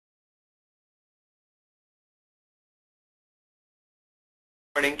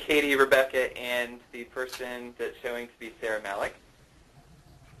Morning, Katie, Rebecca, and the person that's showing to be Sarah Malik.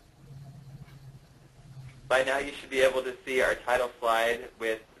 By now you should be able to see our title slide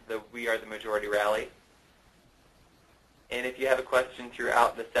with the We Are the Majority rally. And if you have a question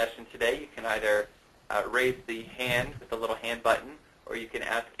throughout the session today, you can either raise the hand with the little hand button, or you can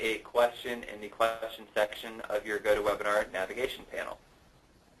ask a question in the question section of your GoToWebinar navigation panel.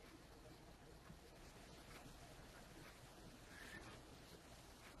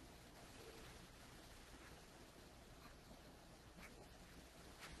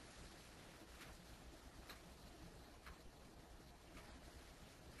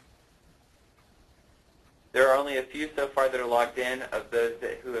 There are only a few so far that are logged in of those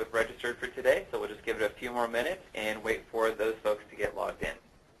who have registered for today, so we'll just give it a few more minutes and wait for those folks to get logged in.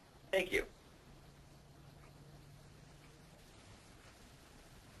 Thank you.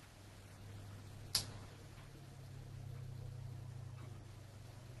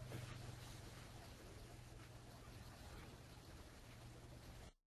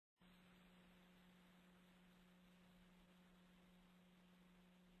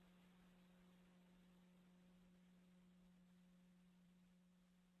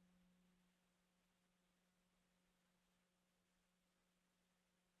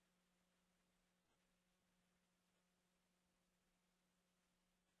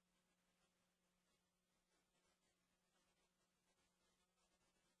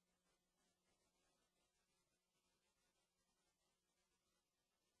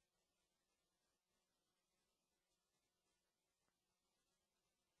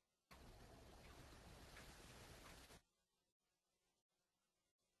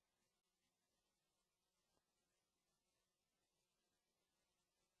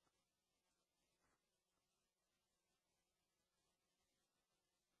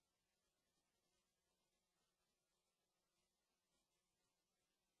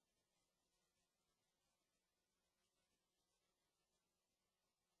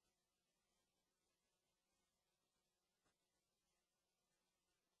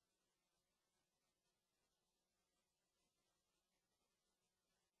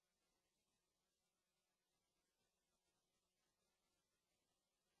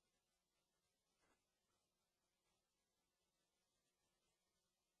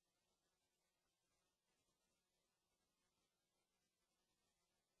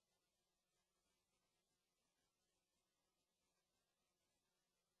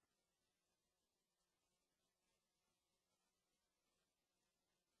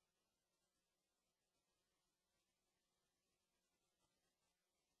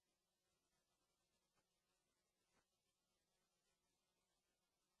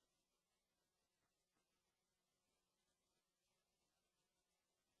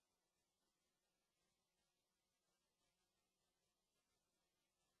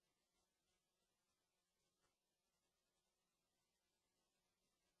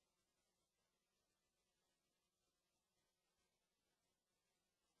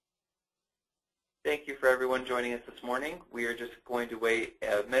 Thank you for everyone joining us this morning. We are just going to wait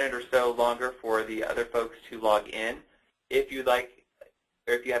a minute or so longer for the other folks to log in. If you'd like,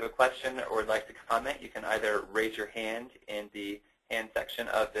 or if you have a question or would like to comment, you can either raise your hand in the hand section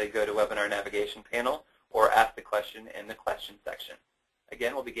of the GoToWebinar navigation panel or ask the question in the question section.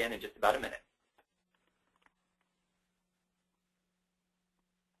 Again, we'll begin in just about a minute.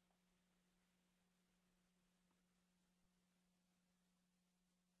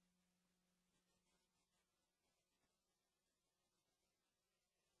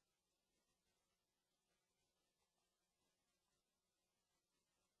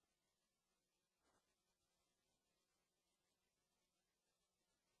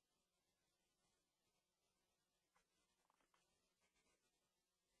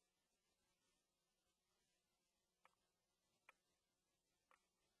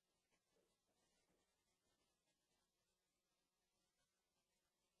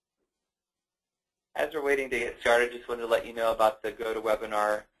 As we're waiting to get started, just wanted to let you know about the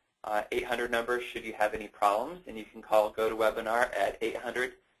GoToWebinar 800 number should you have any problems, and you can call GoToWebinar at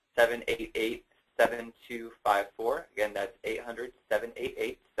 800-788-7254. Again, that's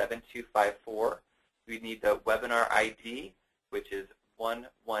 800-788-7254. We need the webinar ID, which is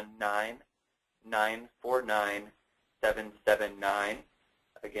 119-949-779.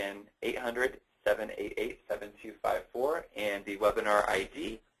 Again, 800-788-7254, and the webinar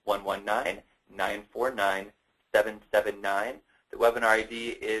ID, 119-949-779. The webinar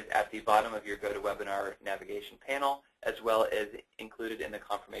ID is at the bottom of your GoToWebinar navigation panel, as well as included in the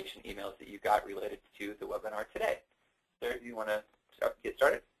confirmation emails that you got related to the webinar today. Sarah, do you want to get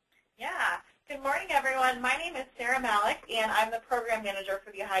started? Yeah. Good morning, everyone. My name is Sarah Malik, and I'm the Program Manager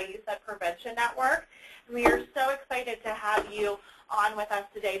for the Ohio Youth Led Prevention Network. And we are so excited to have you on with us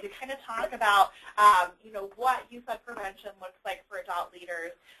today to kind of talk about, what youth led prevention looks like for adult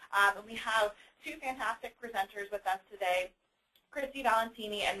leaders. And we have two fantastic presenters with us today, Christy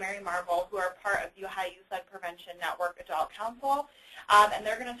Valentini and Mary Marvel, who are part of the Ohio Youth Led Prevention Network Adult Council. And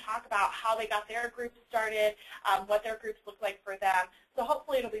they're going to talk about how they got their groups started, what their groups look like for them. So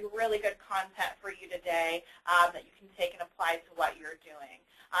hopefully it'll be really good content for you today that you can take and apply to what you're doing.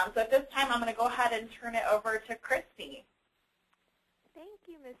 So at this time, I'm going to go ahead and turn it over to Christy. Thank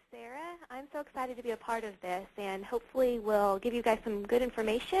you, Ms. Sarah. I'm so excited to be a part of this, and hopefully we'll give you guys some good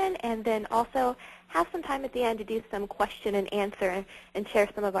information and then also have some time at the end to do some question and answer and share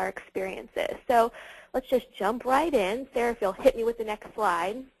some of our experiences. So let's just jump right in. Sarah, if you'll hit me with the next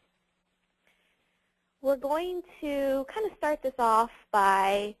slide. We're going to kind of start this off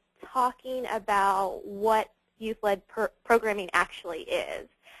by talking about what youth-led programming actually is.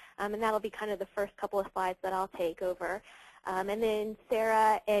 And that'll be kind of the first couple of slides that I'll take over. And then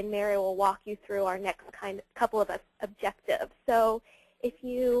Sarah and Mary will walk you through our next couple of objectives. So if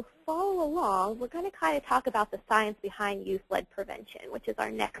you follow along, we're going to kind of talk about the science behind youth-led prevention, which is our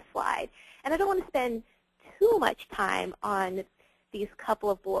next slide. And I don't want to spend too much time on these couple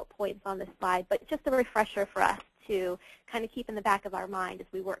of bullet points on this slide, but just a refresher for us to kind of keep in the back of our mind as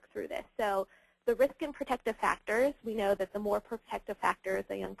we work through this. So the risk and protective factors, we know that the more protective factors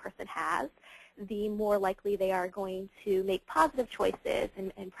a young person has, the more likely they are going to make positive choices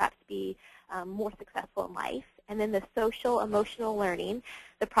and perhaps be more successful in life. And then the social emotional learning,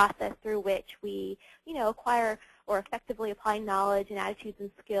 the process through which we, acquire or effectively apply knowledge and attitudes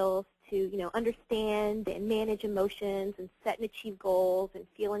and skills to, understand and manage emotions and set and achieve goals and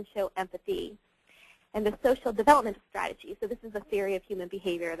feel and show empathy. And the social development strategy. So this is a theory of human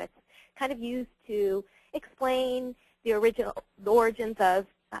behavior that's kind of used to explain the origins of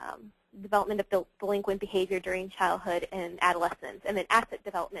development of delinquent behavior during childhood and adolescence, and then asset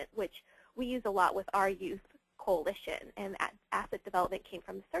development, which we use a lot with our youth coalition. And asset development came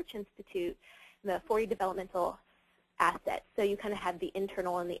from the Search Institute, the 40 developmental assets. So you kind of have the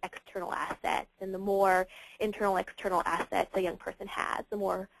internal and the external assets, and the more internal external assets a young person has, the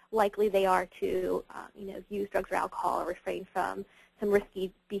more likely they are to use drugs or alcohol or refrain from some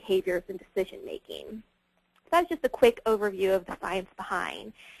risky behaviors and decision making. So that's just a quick overview of the science behind.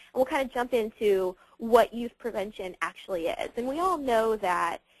 And we'll kind of jump into what youth prevention actually is. And we all know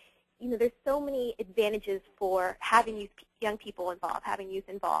that there's so many advantages for having young people involved, having youth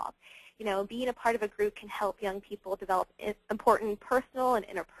involved. Being a part of a group can help young people develop important personal and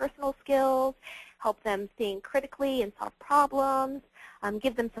interpersonal skills, help them think critically and solve problems,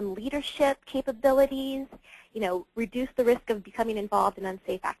 give them some leadership capabilities, reduce the risk of becoming involved in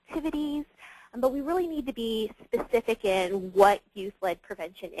unsafe activities. But we really need to be specific in what youth-led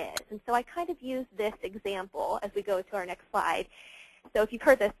prevention is. And so I kind of use this example as we go to our next slide. So if you've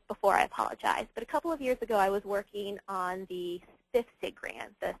heard this before, I apologize. But a couple of years ago, I was working on the SIG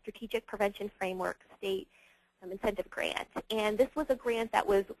grant, the Strategic Prevention Framework State Incentive Grant. And this was a grant that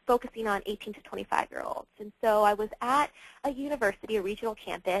was focusing on 18 to 25-year-olds. And so I was at a university, a regional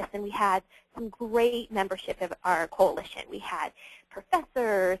campus, and we had some great membership of our coalition. We had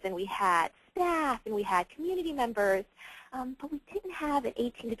professors, and we had staff, and we had community members, but we didn't have an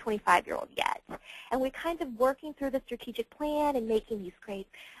 18 to 25-year-old yet. And we kind of working through the strategic plan and making these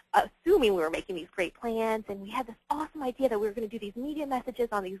assuming we were making these great plans, and we had this awesome idea that we were going to do these media messages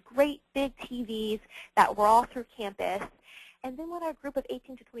on these great big TVs that were all through campus. And then when our group of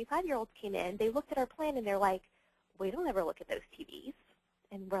 18 to 25-year-olds came in, they looked at our plan and they're like, we don't ever look at those TVs.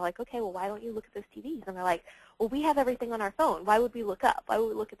 And we're like, okay, well, why don't you look at those TVs? And they're like, well, we have everything on our phone. Why would we look up? Why would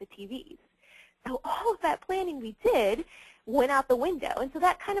we look at the TVs? So all of that planning we did went out the window. And so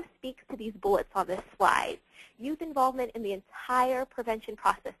that kind of speaks to these bullets on this slide. Youth involvement in the entire prevention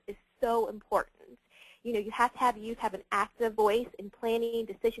process is so important. You have to have youth have an active voice in planning,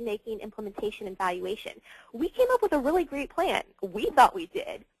 decision-making, implementation, and evaluation. We came up with a really great plan. We thought we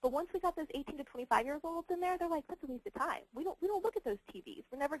did. But once we got those 18 to 25-year-olds in there, they're like, that's a waste of time. We don't look at those TVs.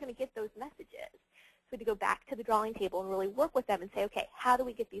 We're never going to get those messages. So we had to go back to the drawing table and really work with them and say, okay, how do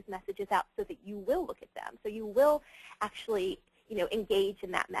we get these messages out so that you will look at them, so you will actually engage in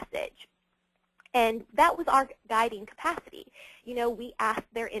that message. And that was our guiding capacity. We asked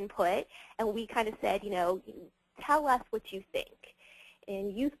their input, and we kind of said, tell us what you think.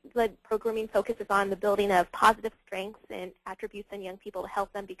 And youth-led programming focuses on the building of positive strengths and attributes in young people to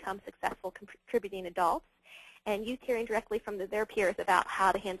help them become successful contributing adults, and youth hearing directly from their peers about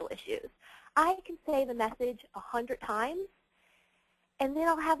how to handle issues. I can say the message 100 times, And then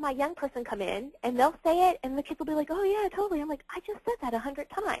I'll have my young person come in, and they'll say it, and the kids will be like, oh, yeah, totally. I'm like, I just said that 100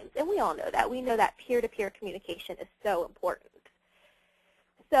 times. And we all know that. We know that peer-to-peer communication is so important.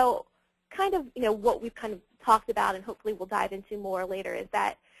 So kind of, what we've kind of talked about, and hopefully we'll dive into more later, is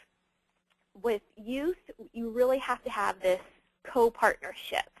that with youth, you really have to have this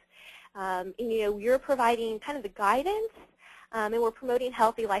co-partnership. You're providing kind of the guidance, and we're promoting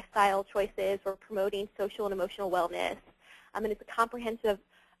healthy lifestyle choices. We're promoting social and emotional wellness. And it's a comprehensive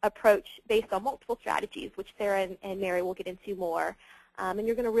approach based on multiple strategies, which Sarah and Mary will get into more. And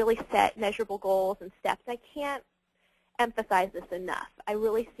you're going to really set measurable goals and steps. I can't emphasize this enough. I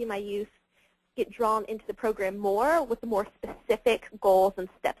really see my youth get drawn into the program more with the more specific goals and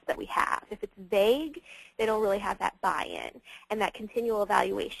steps that we have. If it's vague, they don't really have that buy-in and that continual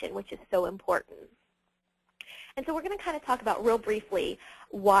evaluation, which is so important. And so we're going to kind of talk about real briefly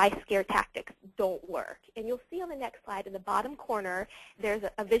why scare tactics don't work. And you'll see on the next slide in the bottom corner, there's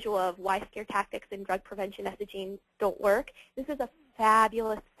a visual of why scare tactics and drug prevention messaging don't work. This is a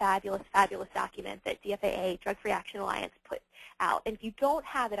fabulous, fabulous, fabulous document that DFAA, Drug Free Action Alliance, put out. And if you don't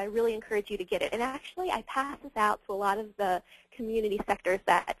have it, I really encourage you to get it. And actually, I pass this out to a lot of the community sectors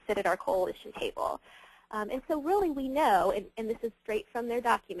that sit at our coalition table. And so really we know, and this is straight from their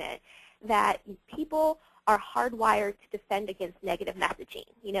document, that people are hardwired to defend against negative messaging.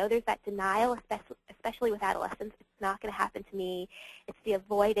 There's that denial, especially with adolescents. It's not going to happen to me. It's the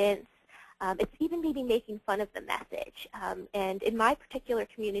avoidance. It's even maybe making fun of the message. And in my particular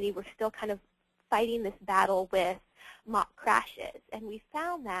community, we're still kind of fighting this battle with mock crashes. And we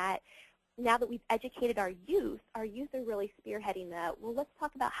found that now that we've educated our youth are really spearheading the, well, let's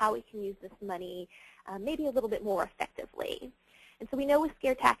talk about how we can use this money maybe a little bit more effectively. And so we know with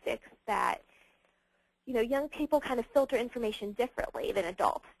scare tactics that young people kind of filter information differently than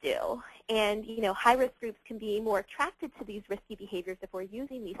adults do. And, high-risk groups can be more attracted to these risky behaviors if we're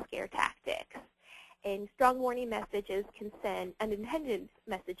using these scare tactics. And strong warning messages can send unintended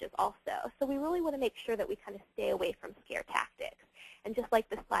messages also. So we really want to make sure that we kind of stay away from scare tactics. And just like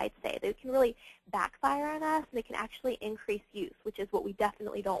the slides say, they can really backfire on us, and they can actually increase use, which is what we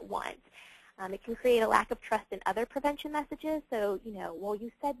definitely don't want. It can create a lack of trust in other prevention messages. So, well,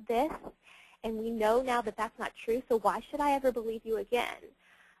 you said this, and we know now that that's not true, so why should I ever believe you again?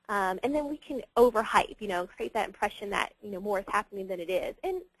 And then we can overhype, create that impression that, more is happening than it is.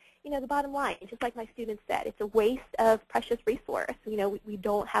 And, the bottom line, just like my students said, it's a waste of precious resource. We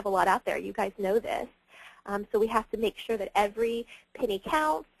don't have a lot out there. You guys know this. So we have to make sure that every penny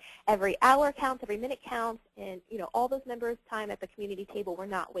counts, every hour counts, every minute counts, and, all those members' time at the community table, we're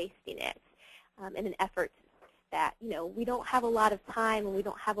not wasting it in an effort that, we don't have a lot of time and we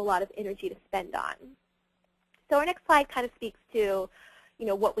don't have a lot of energy to spend on. So our next slide kind of speaks to,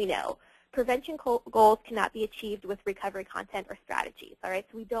 what we know. Prevention goals cannot be achieved with recovery content or strategies, all right?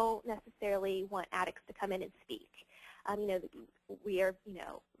 So we don't necessarily want addicts to come in and speak. We are,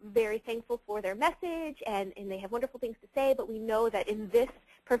 very thankful for their message, and they have wonderful things to say, but we know that in this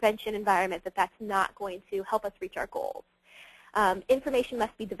prevention environment that that's not going to help us reach our goals. Information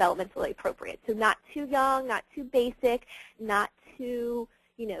must be developmentally appropriate. So not too young, not too basic, not too,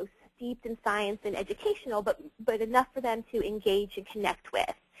 steeped in science and educational, but enough for them to engage and connect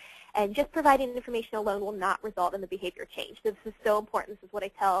with. And just providing information alone will not result in the behavior change. This is so important. This is what I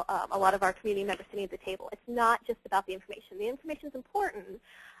tell a lot of our community members sitting at the table. It's not just about the information. The information is important,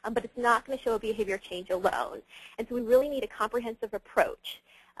 but it's not going to show a behavior change alone. And so we really need a comprehensive approach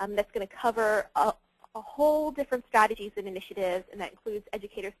that's going to cover a whole different strategies and initiatives, and that includes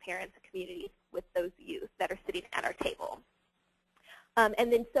educators, parents, and communities with those youth that are sitting at our table.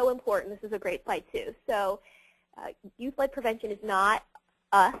 And then so important, this is a great slide too. So youth-led prevention is not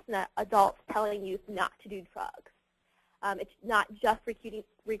us, not adults, telling youth not to do drugs. It's not just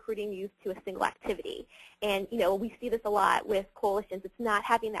recruiting youth to a single activity. And, we see this a lot with coalitions. It's not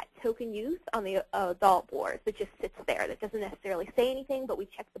having that token youth on the adult board that just sits there, that doesn't necessarily say anything, but we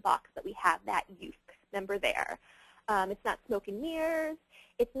check the box that we have that youth member there. It's not smoke and mirrors.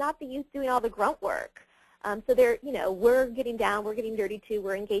 It's not the youth doing all the grunt work. So they're, we're getting down, we're getting dirty too,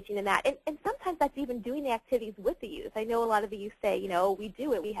 we're engaging in that. And sometimes that's even doing the activities with the youth. I know a lot of the youth say, we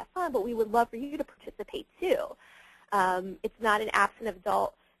do it, we have fun, but we would love for you to participate too. It's not an absence of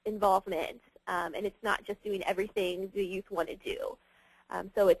adult involvement, and it's not just doing everything the youth want to do.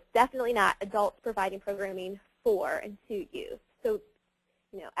 So it's definitely not adults providing programming for and to youth. So,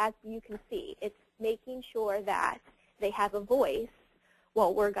 as you can see, it's making sure that they have a voice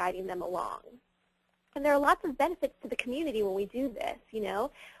while we're guiding them along. And there are lots of benefits to the community when we do this,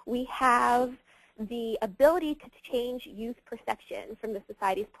 We have the ability to change youth perception from the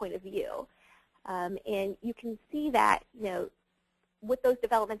society's point of view. And you can see that, with those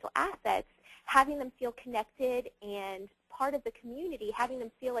developmental assets, having them feel connected and part of the community, having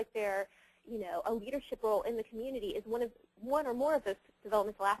them feel like they're, a leadership role in the community is one or more of those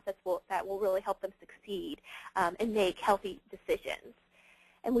developmental assets that will really help them succeed and make healthy decisions.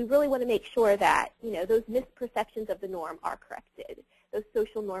 And we really want to make sure that, those misperceptions of the norm are corrected, those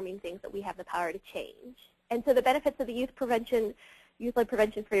social norming things that we have the power to change. And so the benefits of the youth-led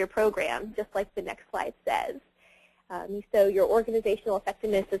prevention for your program, just like the next slide says. So your organizational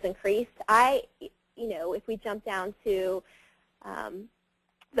effectiveness is increased. If we jump down to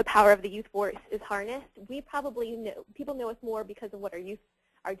the power of the youth force is harnessed, we probably people know us more because of what our youth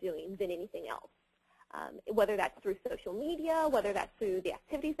are doing than anything else. Whether that's through social media, whether that's through the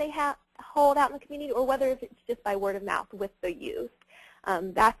activities they hold out in the community, or whether it's just by word of mouth with the youth.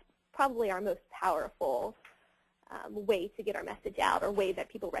 That's probably our most powerful way to get our message out, or way that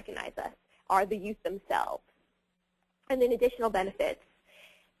people recognize us, are the youth themselves. And then additional benefits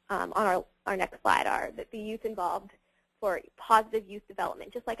on our next slide are that the youth involved for positive youth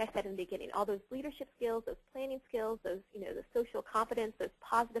development, just like I said in the beginning, all those leadership skills, those planning skills, those the social competence, those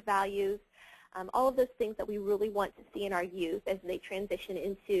positive values, all of those things that we really want to see in our youth as they transition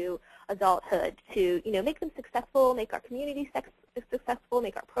into adulthood to make them successful, make our community successful,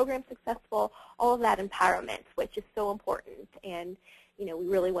 make our program successful, all of that empowerment, which is so important, and we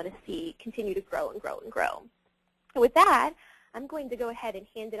really want to see continue to grow and grow and grow. So with that, I'm going to go ahead and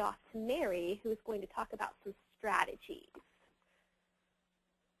hand it off to Mary, who is going to talk about some strategies.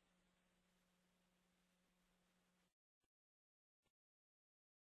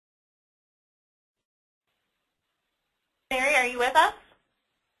 Mary, are you with us?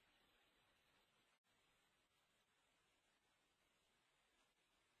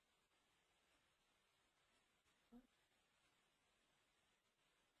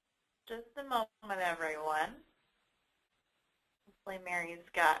 Just a moment, everyone. Hopefully Mary's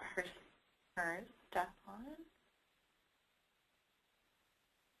got her stuff on.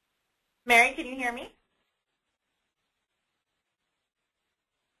 Mary, can you hear me?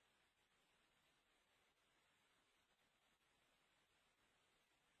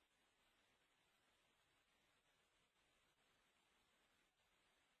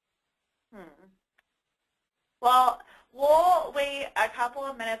 Well, we'll wait a couple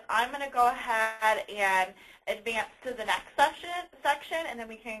of minutes. I'm going to go ahead and advance to the next section, and then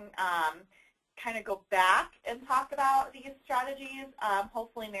we can kind of go back and talk about these strategies.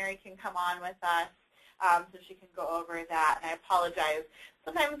 Hopefully Mary can come on with us so she can go over that. And I apologize.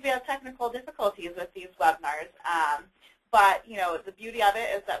 Sometimes we have technical difficulties with these webinars. But, the beauty of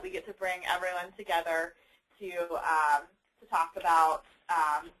it is that we get to bring everyone together to talk about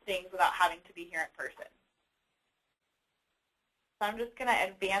things without having to be here in person. So I'm just going to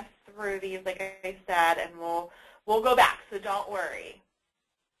advance through these, like I said, and we'll go back, so don't worry.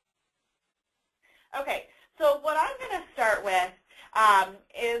 Okay, so what I'm going to start with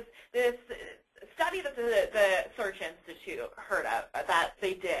is this study that the Search Institute heard of, that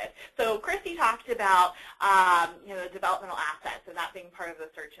they did. So Christy talked about the developmental assets and that being part of the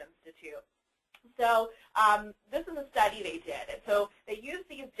Search Institute. So this is a study they did. And so they used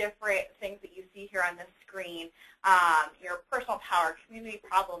these different things that you see here on this screen, your personal power, community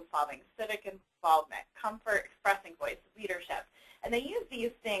problem solving, civic involvement, comfort, expressing voice, leadership. And they use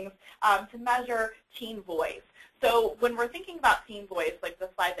these things to measure teen voice. So when we're thinking about teen voice, like the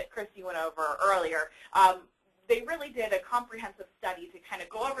slide that Christy went over earlier, they really did a comprehensive study to kind of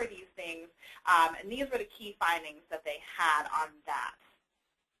go over these things, and these were the key findings that they had on that.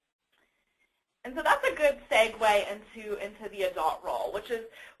 And so that's a good segue into the adult role, which is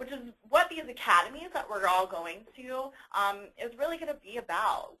what these academies that we're all going to is really going to be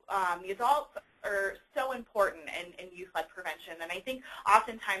about. The adults are so important in youth-led prevention, and I think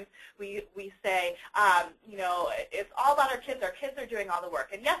oftentimes we say, it's all about our kids. Our kids are doing all the work,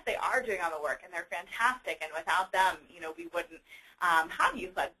 and yes, they are doing all the work, and they're fantastic. And without them, we wouldn't have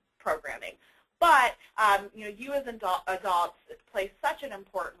youth-led programming. But you as adults play such an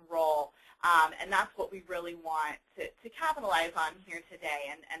important role. And that's what we really want to capitalize on here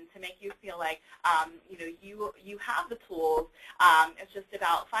today, and to make you feel like you have the tools. It's just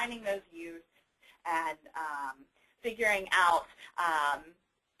about finding those youth and figuring out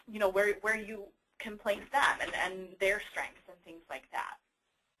where you can place them and their strengths and things like that.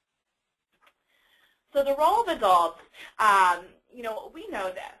 So the role of adults, we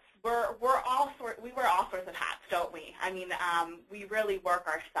know this, we wear all sorts of hats, don't we? I mean, we really work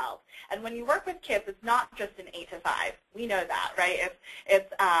ourselves. And when you work with kids, it's not just an 8 to 5. We know that, right?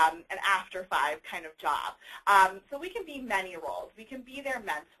 It's an after 5 kind of job. So we can be many roles. We can be their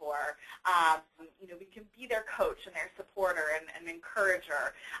mentor. We can be their coach and their supporter and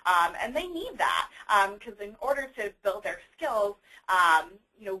encourager. And they need that because in order to build their skills,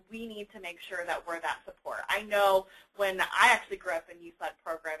 we need to make sure that we're that support. I know when I actually grew up in youth-led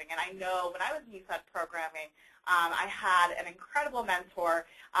programming, and I know when I was in youth-led programming, I had an incredible mentor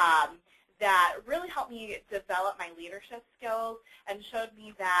that really helped me develop my leadership skills and showed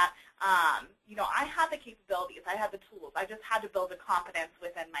me that, I had the capabilities, I had the tools. I just had to build a confidence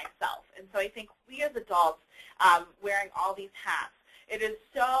within myself. And so I think we as adults wearing all these hats, it is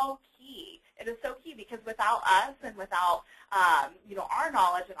so key. It is so key because without us and without our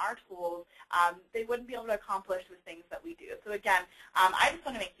knowledge and our tools, they wouldn't be able to accomplish the things that we do. So again, I just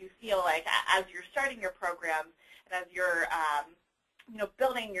want to make you feel like as you're starting your programs and as you're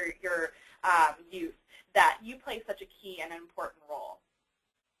building your youth, that you play such a key and important role.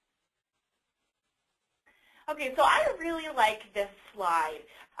 Okay, so I really like this slide.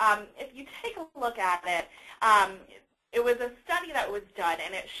 If you take a look at it, it was a study that was done,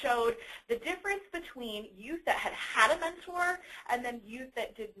 and it showed the difference between youth that had a mentor and then youth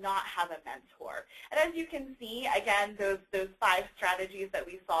that did not have a mentor. And as you can see, again, those 5 strategies that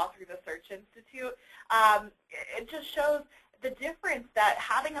we saw through the Search Institute, it just shows the difference that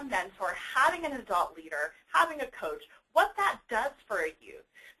having a mentor, having an adult leader, having a coach, what that does for a youth.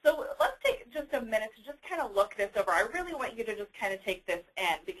 So let's take just a minute to just kind of look this over. I really want you to just kind of take this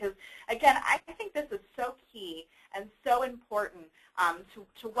in because, again, I think this is so key and so important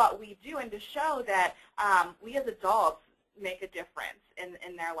to what we do and to show that we as adults make a difference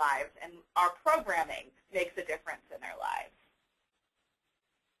in their lives and our programming makes a difference in their lives.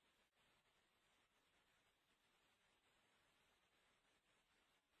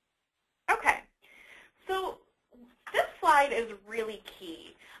 Okay, so this slide is really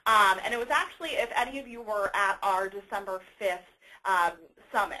key. And it was actually, if any of you were at our December 5th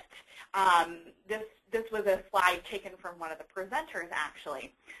summit, this was a slide taken from one of the presenters,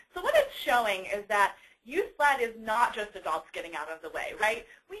 actually. So what it's showing is that youth-led is not just adults getting out of the way, right?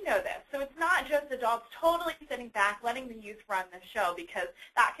 We know this. So it's not just adults totally sitting back, letting the youth run the show, because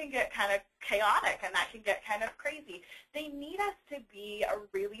that can get kind of chaotic and that can get kind of crazy. They need us to be a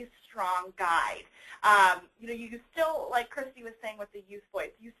really strong guide. You still, like Christy was saying with the youth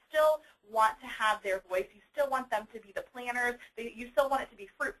voice, you still want to have their voice. You still want them to be the planners. You still want it to be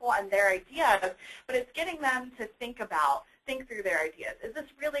fruitful and their ideas, but it's getting them to think through their ideas. Is this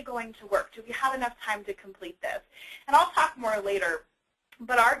really going to work? Do we have enough time to complete this? And I'll talk more later,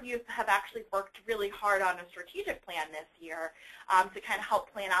 but our youth have actually worked really hard on a strategic plan this year to kind of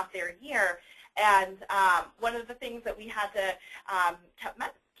help plan out their year. And one of the things that we had to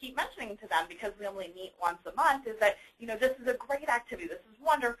keep mentioning to them, because we only meet once a month, is that, this is a great activity. This is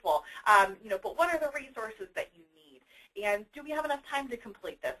wonderful. But what are the resources that you need? And do we have enough time to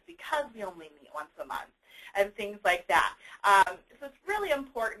complete this because we only meet once a month? And things like that. So it's really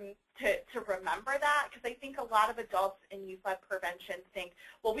important to remember that, because I think a lot of adults in youth-led prevention think,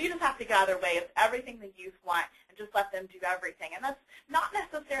 well, we just have to get out of their way. It's everything the youth want and just let them do everything. And that's not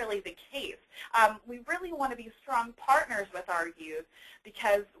necessarily the case. We really want to be strong partners with our youth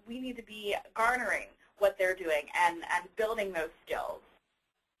because we need to be garnering what they're doing and building those skills.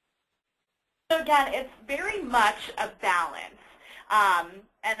 So again, it's very much a balance.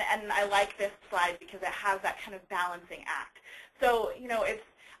 And I like this slide because it has that kind of balancing act. So, it's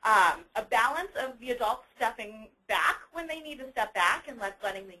a balance of the adults stepping back when they need to step back and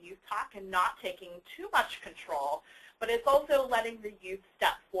letting the youth talk and not taking too much control, but it's also letting the youth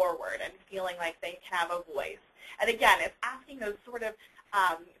step forward and feeling like they can have a voice. And again, it's asking those sort of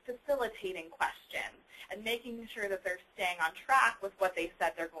facilitating questions and making sure that they're staying on track with what they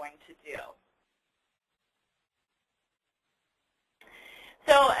said they're going to do.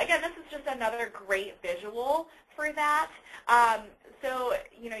 So again, this is just another great visual for that. So,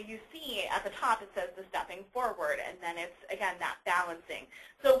 you see at the top it says the stepping forward, and then it's, again, that balancing.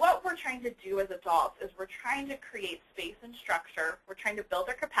 So what we're trying to do as adults is we're trying to create space and structure. We're trying to build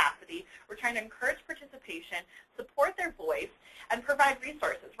their capacity. We're trying to encourage participation, support their voice, and provide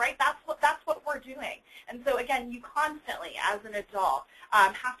resources, right? That's what we're doing. And so, again, you constantly, as an adult,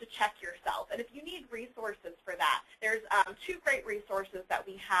 have to check yourself. And if you need resources for that, there's 2 great resources that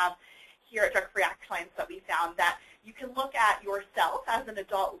we have here at Drug-Free Action Alliance that we found that you can look at yourself as an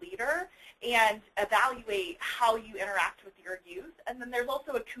adult leader and evaluate how you interact with your youth. And then there's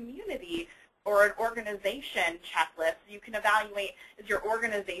also a community or an organization checklist. You can evaluate, is your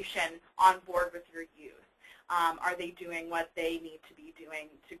organization on board with your youth? Are they doing what they need to be doing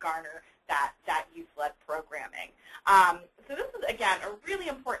to garner that youth-led programming? So this is, again, a really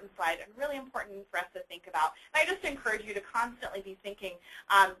important slide and really important for us to think about. And I just encourage you to constantly be thinking,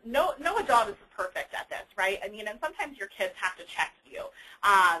 no adult is perfect at this, right? I mean, and sometimes your kids have to check you.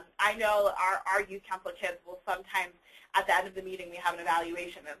 I know our youth council kids will sometimes, at the end of the meeting, we have an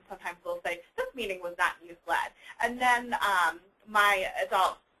evaluation, and sometimes they'll say, this meeting was not youth-led. And then my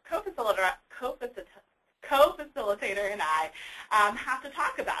adult co-facilitator and I have to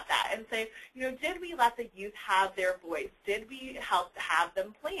talk about that and say, did we let the youth have their voice? Did we help to have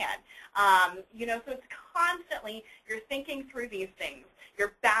them plan? So it's constantly, you're thinking through these things.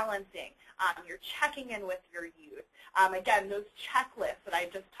 You're balancing. You're checking in with your youth. Again, those checklists that I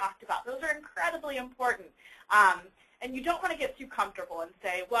just talked about, those are incredibly important. And you don't want to get too comfortable and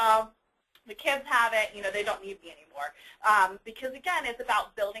say, well, the kids have it, they don't need me anymore. Because, again, it's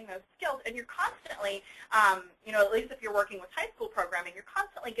about building those skills. And you're constantly, at least if you're working with high school programming, you're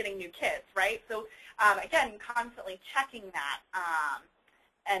constantly getting new kids, right? So, again, constantly checking that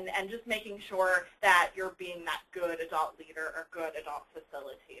and just making sure that you're being that good adult leader or good adult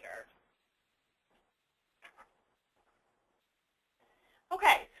facilitator.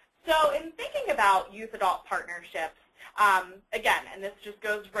 Okay, so in thinking about youth-adult partnerships, again, and this just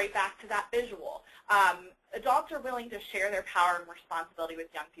goes right back to that visual, adults are willing to share their power and responsibility with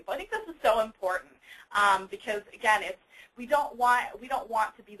young people. I think this is so important because, again, we don't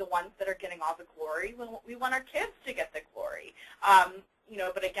want to be the ones that are getting all the glory. We want our kids to get the glory.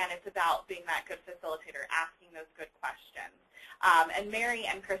 But again, it's about being that good facilitator, asking those good questions. And Mary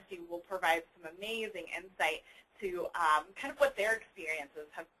and Christy will provide some amazing insight to kind of what their experiences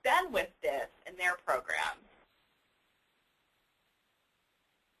have been with this in their programs.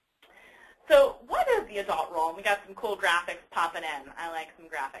 So what is the adult role? And we got some cool graphics popping in. I like some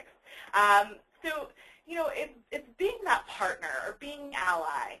graphics. It's being that partner or being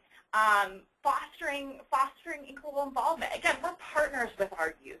ally, fostering equal involvement. Again, we're partners with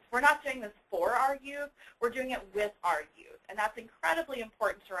our youth. We're not doing this for our youth. We're doing it with our youth. And that's incredibly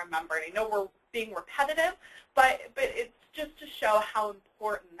important to remember. And I know we're being repetitive, but it's just to show how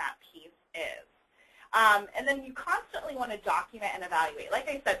important that piece is. And then you constantly want to document and evaluate. Like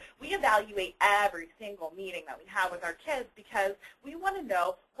I said, we evaluate every single meeting that we have with our kids because we want to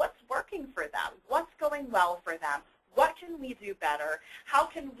know what's working for them, what's going well for them, what can we do better, how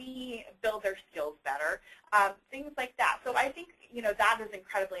can we build their skills better, things like that. So I think, that is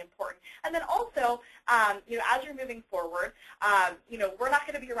incredibly important. And then also, as you're moving forward, we're not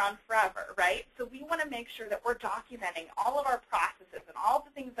going to be around forever, right? So we want to make sure that we're documenting all of our processes and all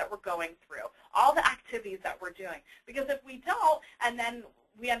the things that we're going through, all the activities that we're doing. Because if we don't, and then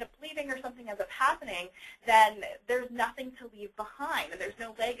we end up leaving or something ends up happening, then there's nothing to leave behind, and there's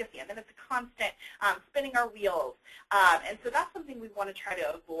no legacy, and then it's a constant spinning our wheels. And so that's something we want to try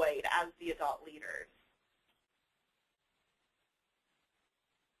to avoid as the adult leaders.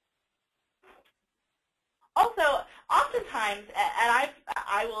 Also, oftentimes, and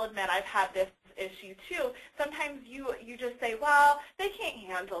I will admit I've had this issue too, sometimes you just say, well, they can't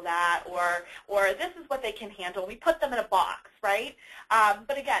handle that, or this is what they can handle. We put them in a box, right?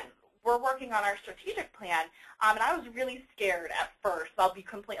 But again, we're working on our strategic plan, and I was really scared at first, I'll be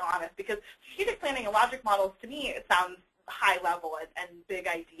completely honest, because strategic planning and logic models, to me, it sounds high level and big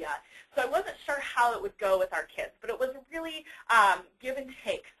idea. So I wasn't sure how it would go with our kids, but it was a really give and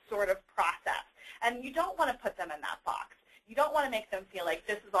take sort of process. And you don't want to put them in that box. You don't want to make them feel like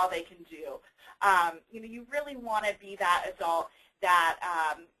this is all they can do. You really want to be that adult that,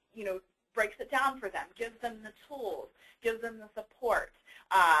 breaks it down for them, gives them the tools, gives them the support,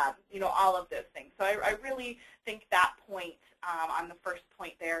 all of those things. So I really think that point on the first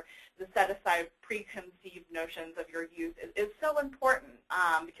point there, the set aside preconceived notions of your youth is so important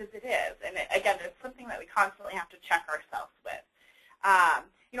because it is. And again, it's something that we constantly have to check ourselves with.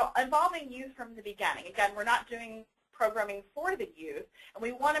 Involving youth from the beginning. Again, we're not doing programming for the youth, and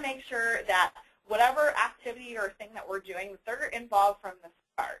we want to make sure that whatever activity or thing that we're doing, they're involved from the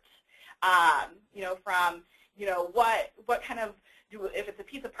start. What kind of, if it's a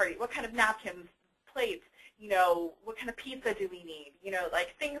pizza party, what kind of napkins, plates, what kind of pizza do we need,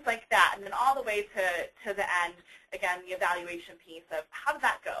 like things like that. And then all the way to the end, again, the evaluation piece of how did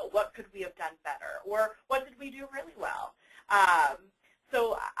that go? What could we have done better? Or what did we do really well?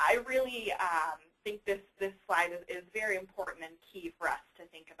 So I really think this slide is very important and key for us to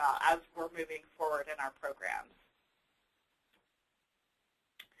think about as we're moving forward in our programs.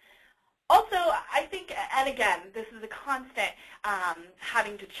 Also, I think, and again, this is a constant,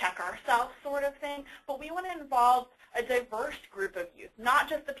 having to check ourselves sort of thing, but we want to involve a diverse group of youth, not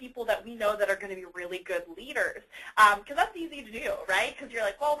just the people that we know that are going to be really good leaders, because that's easy to do, right? Because you're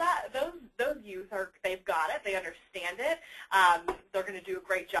like, well, those youth they've got it, they understand it, they're going to do a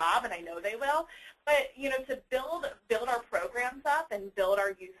great job, and I know they will. But to build our programs up and build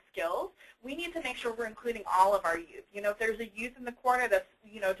our youth skills, we need to make sure we're including all of our youth. If there's a youth in the corner that's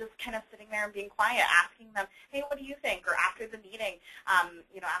just kind of sitting there and being quiet, asking them, hey, what do you think? Or after the meeting,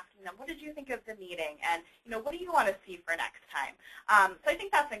 asking them, what did you think of the meeting? And what do you want to see for next time? So I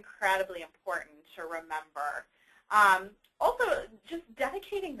think that's incredibly important to remember. Also, just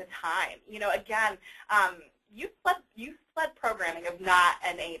dedicating the time. Again, youth-led programming is not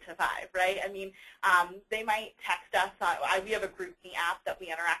an 8 to 5, right? I mean, they might text us. We have a GroupMe app that we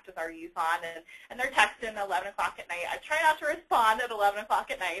interact with our youth on, and they're texting at 11 o'clock at night. I try not to respond at 11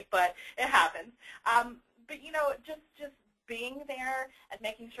 o'clock at night, but it happens. But just being there and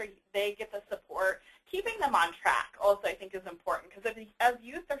making sure they get the support, keeping them on track also I think is important, because as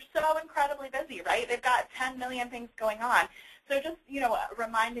youth they're so incredibly busy, right? They've got 10 million things going on. So just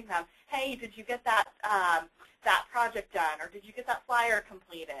reminding them, hey, did you get that that project done, or did you get that flyer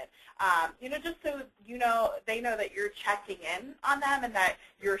completed? Just so they know that you're checking in on them and that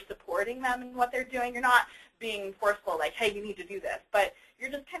you're supporting them in what they're doing. You're not being forceful, like, hey, you need to do this, but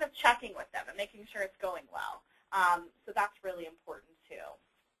you're just kind of checking with them and making sure it's going well. So that's really important too.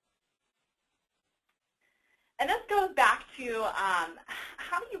 And this goes back to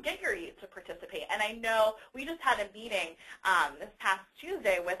how do you get your youth to participate? And I know we just had a meeting this past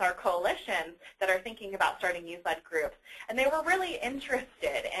Tuesday with our coalitions that are thinking about starting youth-led groups, and they were really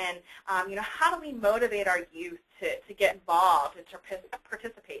interested in, how do we motivate our youth to get involved and to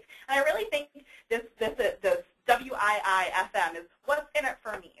participate? And I really think this WIIFM is what's in it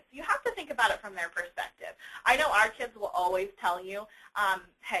for me. So you have to think about it from their perspective. I know our kids will always tell you,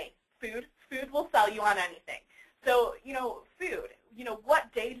 hey, food will sell you on anything. So, food,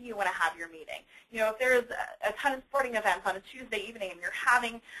 what day do you want to have your meeting? If there's a ton of sporting events on a Tuesday evening and you're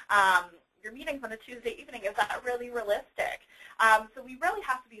having your meetings on a Tuesday evening, is that really realistic? So we really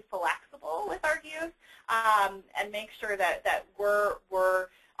have to be flexible with our youth and make sure that we're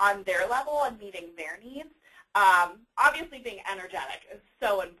on their level and meeting their needs. Obviously, being energetic is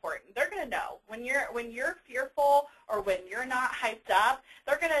so important. They're going to know when you're fearful or when you're not hyped up.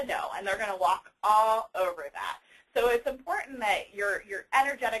 They're going to know, and they're going to walk all over that. So it's important that you're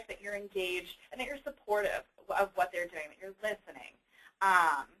energetic, that you're engaged, and that you're supportive of what they're doing, that you're listening.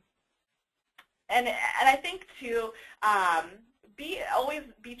 And I think too, always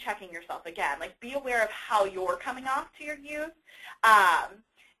be checking yourself again. Like, be aware of how you're coming off to your youth.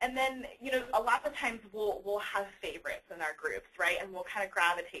 And then, a lot of times we'll have favorites in our groups, right? And we'll kind of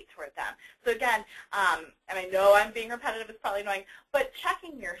gravitate toward them. So again, and I know I'm being repetitive, it's probably annoying, but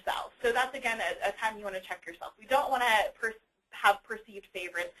checking yourself. So that's, again, a time you want to check yourself. We don't want to have perceived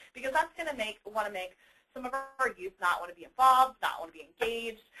favorites, because that's going to make some of our youth not want to be involved, not want to be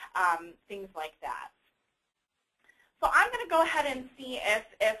engaged, things like that. So I'm going to go ahead and see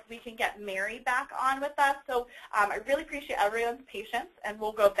if we can get Mary back on with us. So I really appreciate everyone's patience, and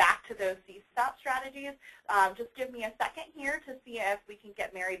we'll go back to those CSAP strategies. Just give me a second here to see if we can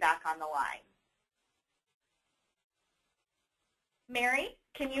get Mary back on the line. Mary,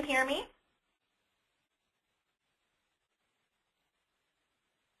 can you hear me?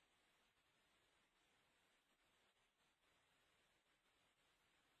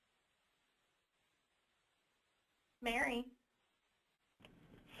 Mary.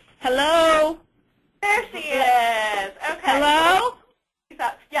 Hello? There she is. Okay. Hello?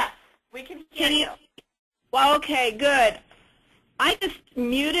 Yes, we can hear you. Well, okay, good. I just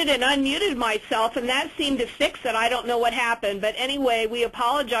muted and unmuted myself, and that seemed to fix it. I don't know what happened. But anyway, we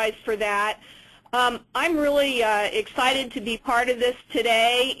apologize for that. I'm really excited to be part of this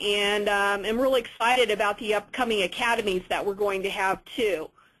today, and I'm really excited about the upcoming academies that we're going to have, too.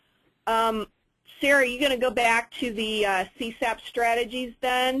 Sarah, are you going to go back to the CSAP strategies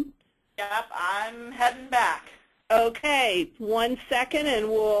then? Yep, I'm heading back. Okay, 1 second, and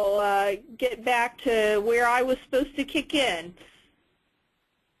we'll get back to where I was supposed to kick in.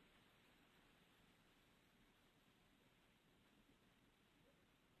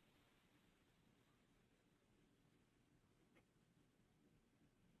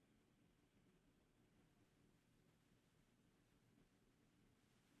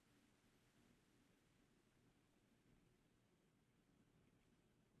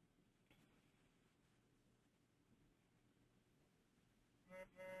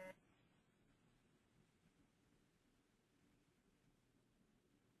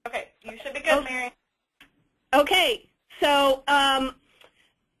 Okay, you should be good, Mary. Okay, So,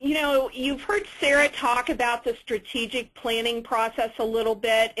 you know, you've heard Sarah talk about the strategic planning process a little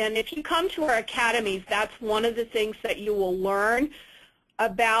bit, and if you come to our academies, that's one of the things that you will learn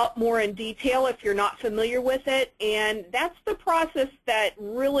about more in detail if you're not familiar with it, and that's the process that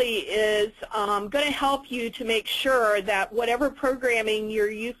really is going to help you to make sure that whatever programming your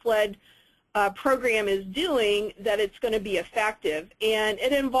youth-led program is doing, that it's going to be effective. And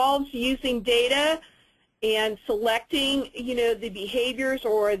it involves using data and selecting, you know, the behaviors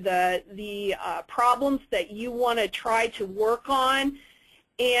or the problems that you want to try to work on.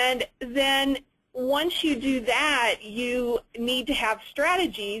 And then once you do that, you need to have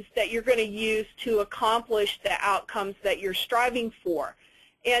strategies that you're going to use to accomplish the outcomes that you're striving for.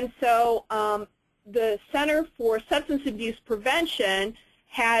 And so the Center for Substance Abuse Prevention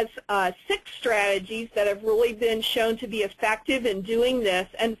has 6 strategies that have really been shown to be effective in doing this,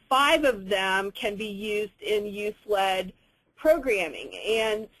 and 5 of them can be used in youth-led programming.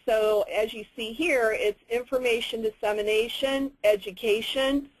 And so as you see here, it's information dissemination,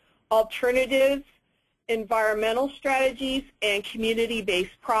 education, alternatives, environmental strategies, and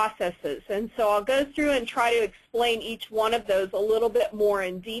community-based processes. And so I'll go through and try to explain each one of those a little bit more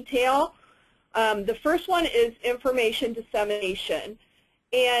in detail. The first one is information dissemination.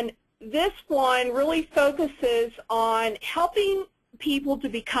 And this one really focuses on helping people to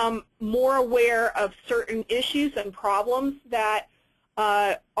become more aware of certain issues and problems that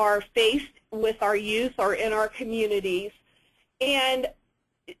are faced with our youth or in our communities, and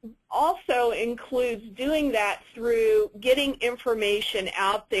also includes doing that through getting information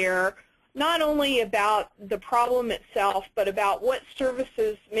out there, not only about the problem itself, but about what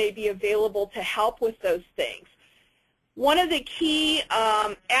services may be available to help with those things. One of the key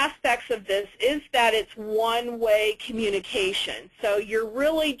aspects of this is that it's one-way communication. So you're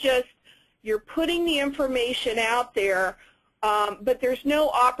really just, you're putting the information out there, but there's no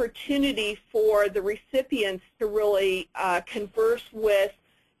opportunity for the recipients to really converse with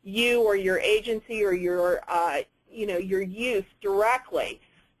you or your agency or your, you know, your youth directly.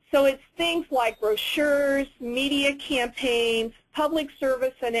 So it's things like brochures, media campaigns, public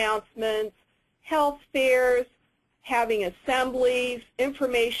service announcements, health fairs, having assemblies,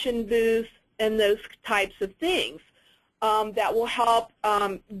 information booths, and those types of things that will help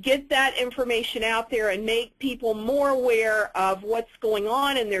get that information out there and make people more aware of what's going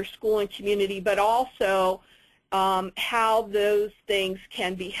on in their school and community, but also how those things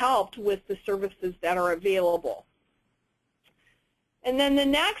can be helped with the services that are available. And then the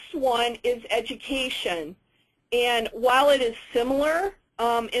next one is education. And while it is similar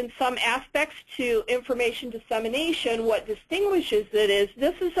in some aspects to information dissemination, what distinguishes it is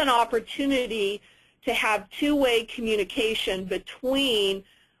this is an opportunity to have two-way communication between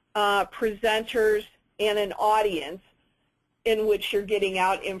presenters and an audience in which you're getting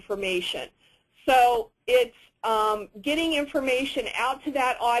out information. So it's getting information out to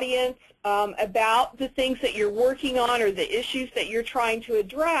that audience about the things that you're working on or the issues that you're trying to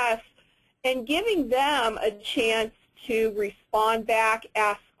address, and giving them a chance to respond back,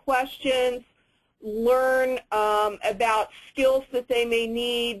 ask questions, learn about skills that they may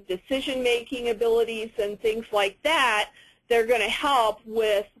need, decision-making abilities, and things like that. They're going to help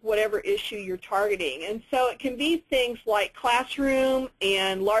with whatever issue you're targeting. And so it can be things like classroom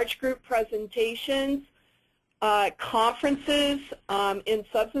and large group presentations, conferences in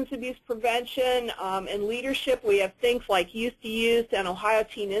substance abuse prevention and leadership. We have things like Youth to Youth and Ohio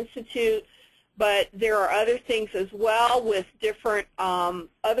Teen Institute, but there are other things as well with different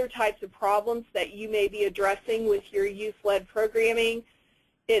other types of problems that you may be addressing with your youth-led programming.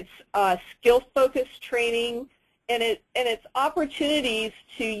 It's skill-focused training, and it's opportunities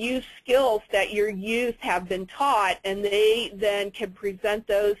to use skills that your youth have been taught, and they then can present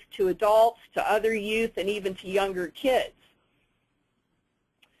those to adults, to other youth, and even to younger kids.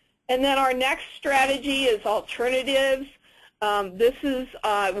 And then our next strategy is alternatives. This is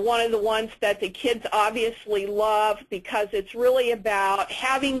one of the ones that the kids obviously love because it's really about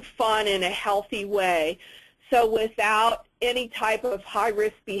having fun in a healthy way. So without any type of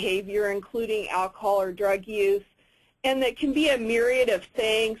high-risk behavior, including alcohol or drug use. And that can be a myriad of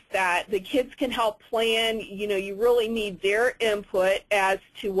things that the kids can help plan. You know, you really need their input as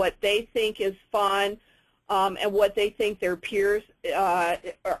to what they think is fun and what they think their peers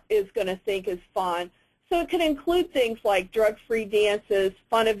is going to think is fun. So it can include things like drug-free dances,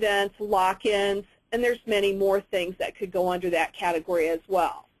 fun events, lock-ins, and there's many more things that could go under that category as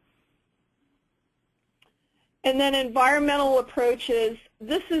well. And then environmental approaches.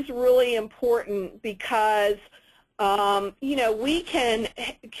 This is really important because you know, we can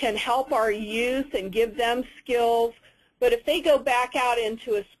help our youth and give them skills, But if they go back out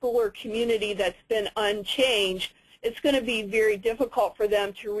into a school or community that's been unchanged, it's going to be very difficult for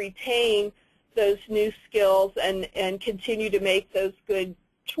them to retain those new skills and continue to make those good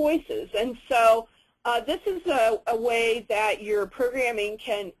choices. And so this is a way that your programming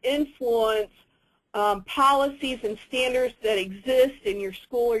can influence policies and standards that exist in your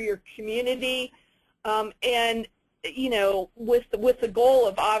school or your community, and with the goal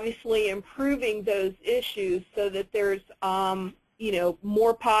of obviously improving those issues so that there's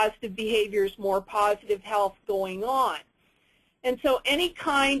more positive behaviors, more positive health going on. And so any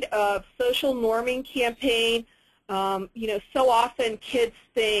kind of social norming campaign, so often kids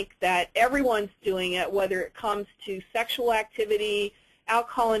think that everyone's doing it, whether it comes to sexual activity,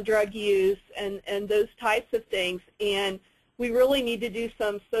 alcohol and drug use, and those types of things. And we really need to do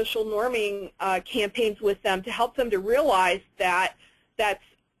some social norming campaigns with them to help them to realize that that's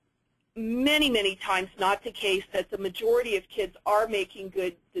many, many times not the case, that the majority of kids are making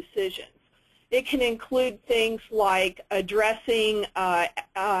good decisions. It can include things like addressing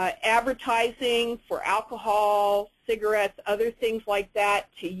advertising for alcohol, cigarettes, other things like that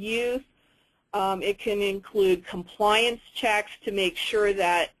to youth. It can include compliance checks to make sure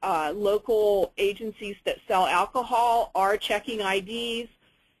that local agencies that sell alcohol are checking IDs.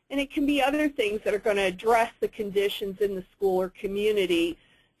 And it can be other things that are going to address the conditions in the school or community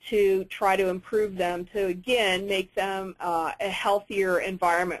to try to improve them, to, again, make them a healthier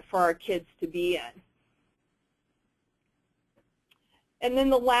environment for our kids to be in. And then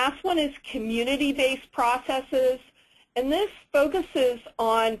the last one is community-based processes. And this focuses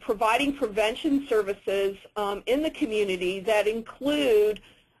on providing prevention services in the community that include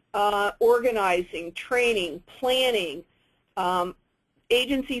organizing, training, planning,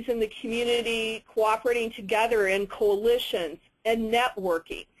 agencies in the community cooperating together in coalitions, and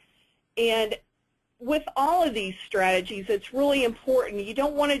networking. And with all of these strategies, it's really important. You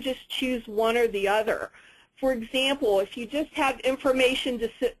don't want to just choose one or the other. For example, if you just have information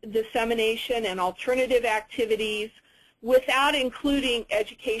dissemination and alternative activities without including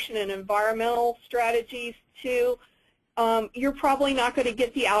education and environmental strategies too, you're probably not going to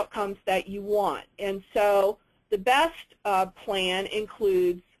get the outcomes that you want. And so the best plan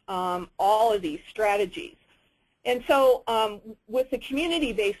includes all of these strategies. And so with the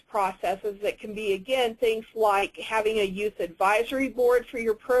community-based processes, it can be, again, things like having a youth advisory board for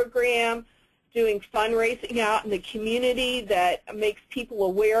your program, doing fundraising out in the community that makes people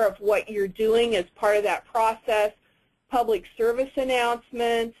aware of what you're doing as part of that process, public service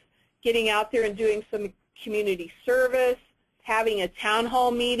announcements, getting out there and doing some community service, having a town hall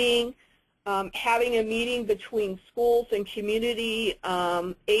meeting, having a meeting between schools and community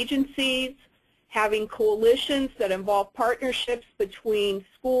agencies, having coalitions that involve partnerships between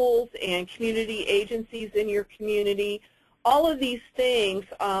schools and community agencies in your community. All of these things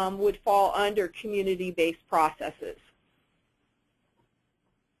would fall under community-based processes.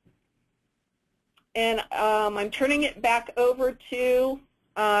 And I'm turning it back over to,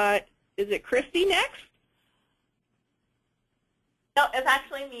 is it Christy next? No, it's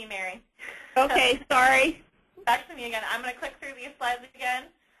actually me, Mary. Okay, sorry. Back to me again. I'm going to click through these slides again.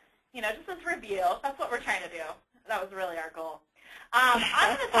 Just as review. That's what we're trying to do. That was really our goal.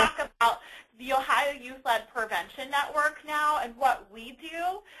 I'm going to talk about the Ohio Youth-Led Prevention Network now and what we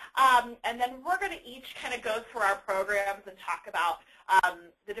do. And then we're going to each kind of go through our programs and talk about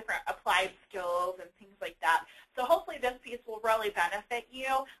the different applied skills and things like that. So hopefully this piece will really benefit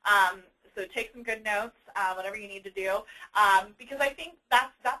you. So take some good notes, whatever you need to do, because I think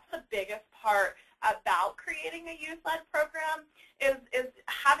that's the biggest part about creating a youth-led program is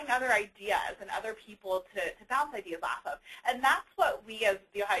having other ideas and other people to bounce ideas off of. And that's what we as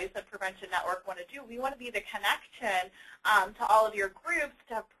the Ohio Youth-Led Prevention Network want to do. We want to be the connection to all of your groups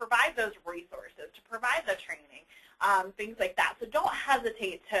to provide those resources, to provide the training, things like that. So don't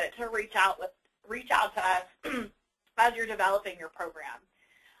hesitate to reach out to us as you're developing your program.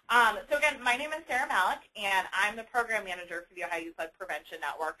 So again, my name is Sarah Malik, and I'm the program manager for the Ohio Youth-Led Prevention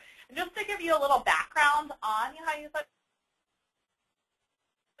Network. And just to give you a little background on the Ohio Youth-Led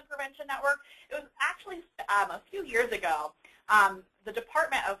Prevention Network, it was actually a few years ago, the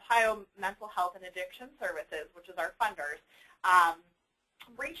Department of Ohio Mental Health and Addiction Services, which is our funders,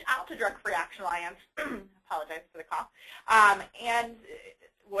 reached out to Drug Free Action Alliance, apologize for the cough,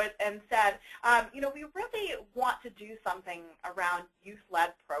 and said, we really want to do something around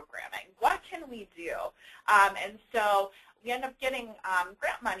youth-led programming. What can we do? And so we ended up getting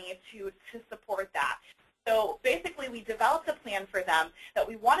grant money to support that. So basically we developed a plan for them that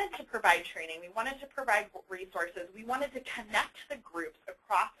we wanted to provide training, we wanted to provide resources, we wanted to connect the groups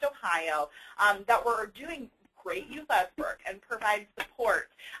across Ohio that were doing great youth-led work and provide support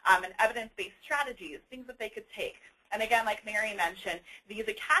and evidence-based strategies, things that they could take. And again, like Mary mentioned, these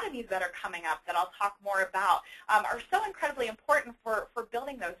academies that are coming up that I'll talk more about are so incredibly important for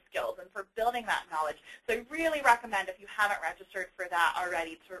building those skills and for building that knowledge. So I really recommend, if you haven't registered for that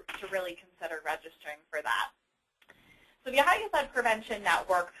already, to really consider registering for that. So the Ohio Youth-Led Prevention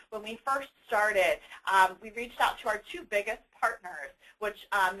Network, when we first started, we reached out to our two biggest partners, which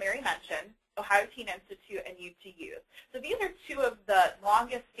Mary mentioned, Ohio Teen Institute and Youth to Youth. So these are two of the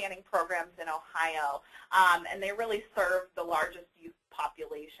longest standing programs in Ohio, and they really serve the largest youth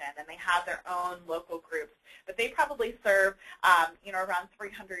population, and they have their own local groups. But they probably serve around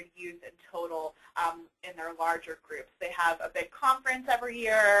 300 youth in total in their larger groups. They have a big conference every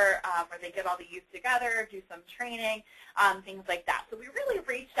year where they get all the youth together, do some training, things like that. So we really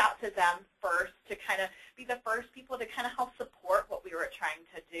reached out to them first to kind of be the first people to kind of help support what we were trying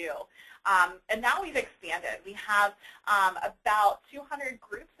to do. And now we've expanded. We have about 200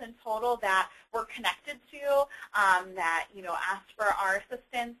 groups in total that we're connected to, that asked for our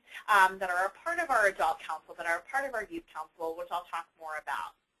assistance, that are a part of our adult council, that are a part of our youth council, which I'll talk more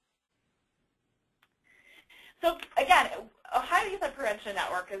about. So again, Ohio Youth-Led Prevention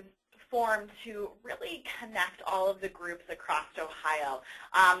Network is formed to really connect all of the groups across Ohio.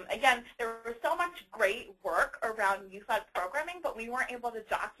 Again, there was so much great work around youth-led programming, but we weren't able to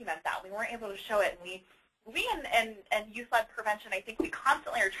document that. We weren't able to show it. And we and youth-led prevention, I think we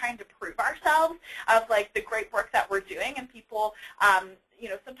constantly are trying to prove ourselves of like the great work that we're doing, and people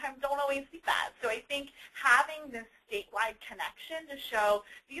sometimes don't always see that. So I think having this statewide connection to show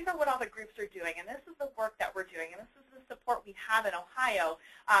these are what all the groups are doing, and this is the work that we're doing, and this is the support we have in Ohio,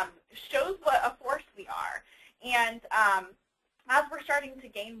 shows what a force we are. And as we're starting to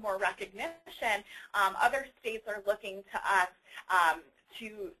gain more recognition, other states are looking to us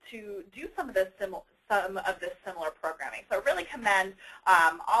to do some of this similar programming. So I really commend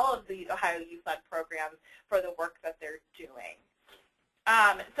all of the Ohio Youth-Led programs for the work that they're doing.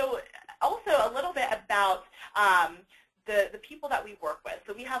 So also a little bit about the people that we work with.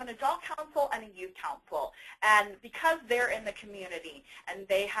 So we have an adult council and a youth council, and because they're in the community and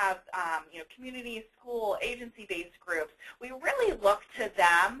they have community, school, agency-based groups, we really look to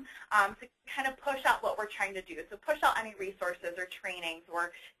them to kind of push out what we're trying to do. So push out any resources or trainings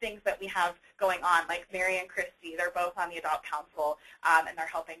or things that we have going on, like Mary and Christy. They're both on the adult council, and they're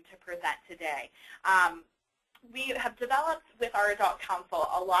helping to present today. We have developed with our adult council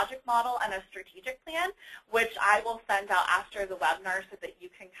a logic model and a strategic plan, which I will send out after the webinar so that you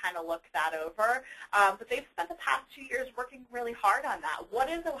can kind of look that over. But they've spent the past 2 years working really hard on that.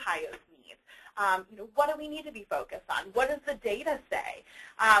 What is Ohio's needs? What do we need to be focused on? What does the data say?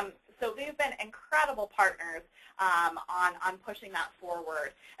 So they've been incredible partners on pushing that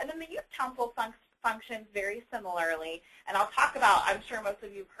forward. And then the youth council functions very similarly, and I'll talk about, I'm sure most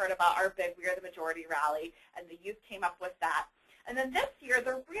of you have heard about our big We Are the Majority rally, and the youth came up with that. And then this year,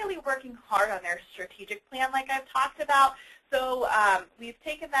 they're really working hard on their strategic plan like I've talked about. So we've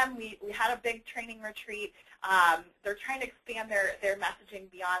taken them, we had a big training retreat. They're trying to expand their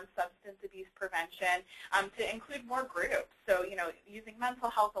messaging beyond substance abuse prevention to include more groups. So, using mental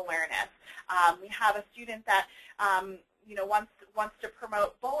health awareness. We have a student that wants to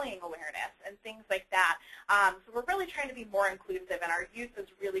promote bullying awareness and things like that. So we're really trying to be more inclusive, and our youth is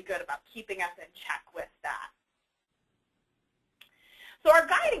really good about keeping us in check with that. So our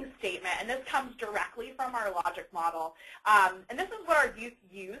guiding statement, and this comes directly from our logic model, and this is what our youth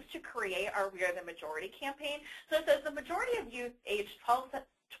used to create our We Are the Majority campaign. So it says the majority of youth aged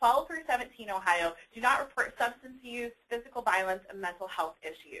 12 through 17 Ohio do not report substance use, physical violence, and mental health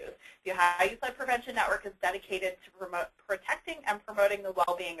issues. The Ohio Youth-Led Prevention Network is dedicated to protecting and promoting the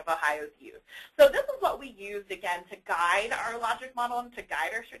well-being of Ohio's youth. So this is what we used, again, to guide our logic model and to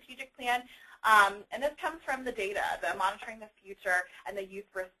guide our strategic plan. And this comes from the data, the Monitoring the Future and the Youth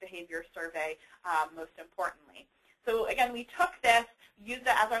Risk Behavior Survey, most importantly. So again, we took this, used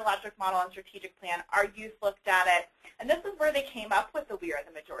it as our logic model and strategic plan. Our youth looked at it, and this is where they came up with the We Are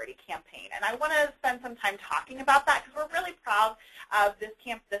the Majority campaign. And I want to spend some time talking about that because we're really proud of this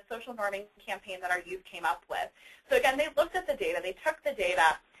social norming campaign that our youth came up with. So again, they looked at the data, they took the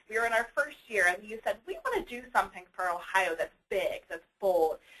data. We were in our first year, and you said, we want to do something for Ohio that's big, that's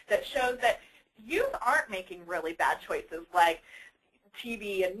bold, that shows that youth aren't making really bad choices like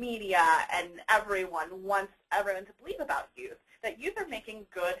TV and media and everyone wants everyone to believe about youth, that youth are making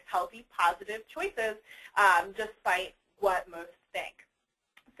good, healthy, positive choices despite what most think.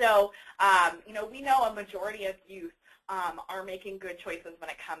 So, we know a majority of youth are making good choices when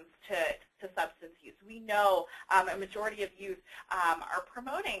it comes to substance use. We know a majority of youth are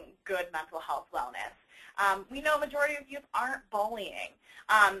promoting good mental health wellness. We know a majority of youth aren't bullying.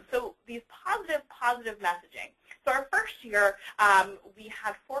 So these positive messaging. So our first year, we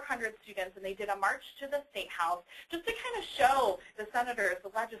had 400 students, and they did a march to the State House just to kind of show the senators,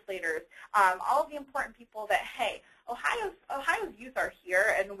 the legislators, all of the important people that, hey, Ohio's youth are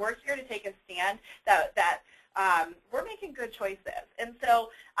here, and we're here to take a stand that we're making good choices. And so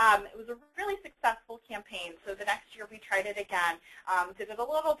it was a really successful campaign. So the next year we tried it again, did it a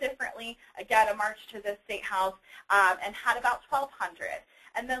little differently, again a march to the State House, and had about 1,200.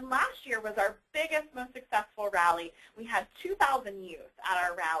 And then last year was our biggest, most successful rally. We had 2,000 youth at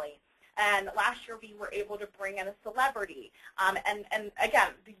our rally. And last year we were able to bring in a celebrity. And again,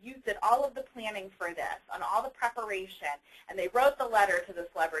 the youth did all of the planning for this, on all the preparation, and they wrote the letter to the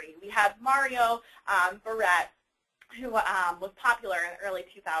celebrity. We had Mario Barrett, who was popular in the early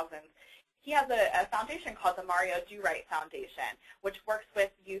 2000s. He has a foundation called the Mario Do Right Foundation, which works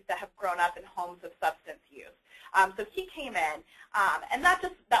with youth that have grown up in homes of substance use. So he came in, and that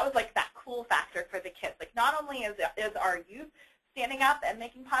was like that cool factor for the kids. Like, not only is our youth standing up and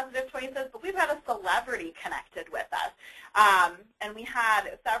making positive choices, but we've had a celebrity connected with us. And we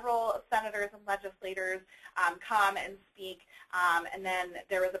had several senators and legislators come and speak, and then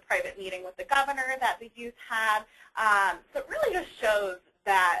there was a private meeting with the governor that the youth had. So it really just shows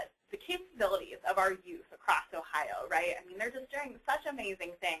that the capabilities of our youth across Ohio, right? I mean, they're just doing such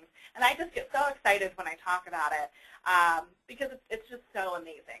amazing things, and I just get so excited when I talk about it because it's just so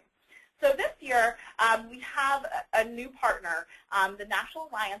amazing. So this year, we have a new partner, the National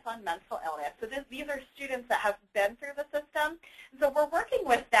Alliance on Mental Illness. So these are students that have been through the system. And so we're working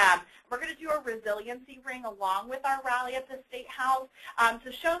with them. We're going to do a resiliency ring along with our rally at the State House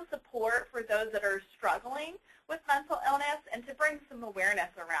to show support for those that are struggling with mental illness and to bring some awareness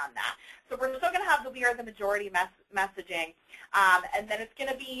around that. So we're still going to have the We Are the Majority messaging. And then it's going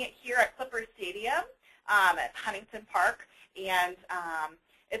to be here at Clipper Stadium at Huntington Park. And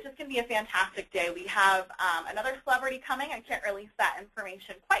it's just going to be a fantastic day. We have another celebrity coming. I can't release that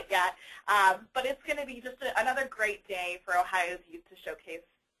information quite yet, but it's going to be just another great day for Ohio's youth to showcase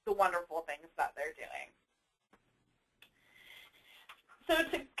the wonderful things that they're doing. So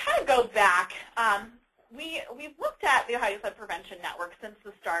to kind of go back, we've looked at the Ohio Youth Led Prevention Network since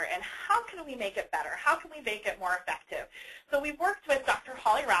the start, and how can we make it better? How can we make it more effective? So we've worked with Dr.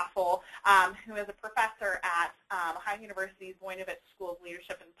 Holly Raffel, who is a professor at Ohio University's Voinovich School of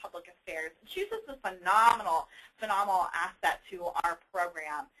Leadership and Public Affairs. And she's just a phenomenal asset to our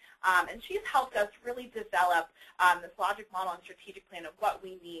program. And she's helped us really develop this logic model and strategic plan of what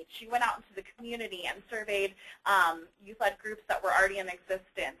we need. She went out into the community and surveyed youth-led groups that were already in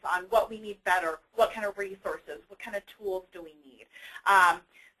existence on what we need better, what kind of resources, what kind of tools do we need.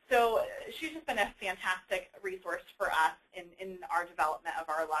 So she's just been a fantastic resource for us in our development of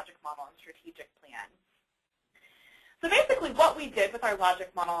our logic model and strategic plan. So basically what we did with our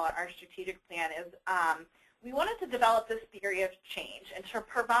logic model and our strategic plan is we wanted to develop this theory of change and to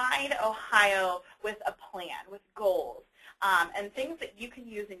provide Ohio with a plan, with goals, and things that you can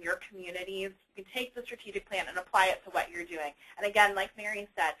use in your communities. You can take the strategic plan and apply it to what you're doing. And again, like Mary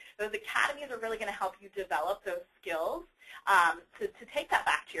said, those academies are really going to help you develop those skills to take that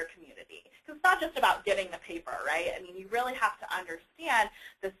back to your community. Because it's not just about getting the paper, right? I mean, you really have to understand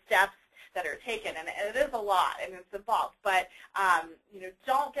the steps that are taken, and it is a lot, and it's involved. But you know,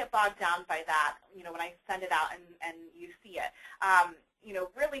 don't get bogged down by that. You know, when I send it out and you see it, you know,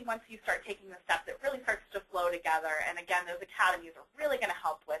 really once you start taking the steps, it really starts to flow together. And again, those academies are really going to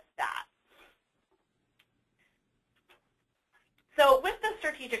help with that. So with the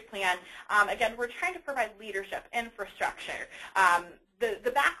strategic plan, again, we're trying to provide leadership, infrastructure,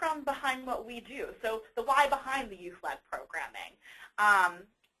 the background behind what we do, so the why behind the youth-led programming.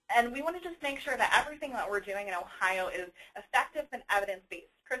 And we want to just make sure that everything that we're doing in Ohio is effective and evidence-based.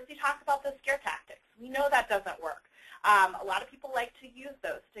 Christy talked about the scare tactics. We know that doesn't work. A lot of people like to use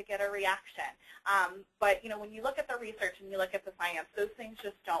those to get a reaction. But you know, when you look at the research and you look at the science, those things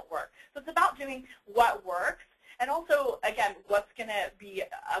just don't work. So it's about doing what works, and also, again, what's going to be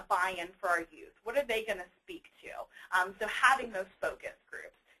a buy-in for our youth. What are they going to speak to? So having those focus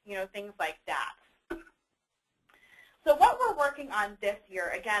groups, you know, things like that. So what we're working on this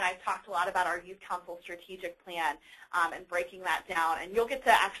year, again, I've talked a lot about our Youth Council strategic plan and breaking that down. And you'll get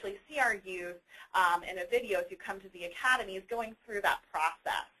to actually see our youth in a video if you come to the academies going through that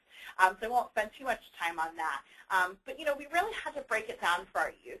process. So I won't spend too much time on that. But, you know, we really had to break it down for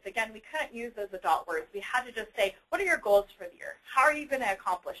our youth. Again, we couldn't use those adult words. We had to just say, what are your goals for the year? How are you going to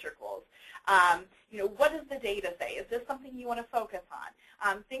accomplish your goals? You know, what does the data say? Is this something you want to focus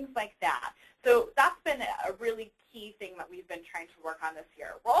on? Things like that. So that's been a really key thing that we've been trying to work on this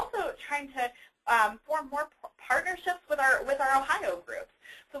year. We're also trying to form more partnerships with our Ohio groups.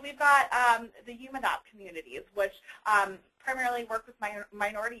 So we've got the UMADOP communities, which primarily work with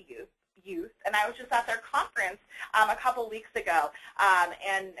minority youth, and I was just at their conference a couple weeks ago,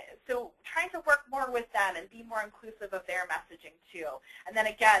 and so trying to work more with them and be more inclusive of their messaging too. And then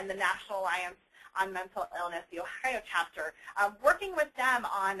again, the National Alliance on Mental Illness, the Ohio chapter, working with them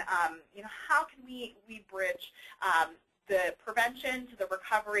on how can we bridge the prevention to the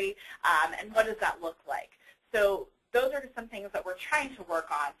recovery, and what does that look like? So those are some things that we're trying to work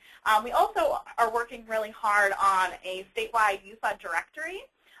on. We also are working really hard on a statewide youth-led directory.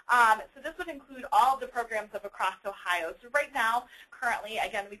 So this would include all of the programs of across Ohio. So right now, currently,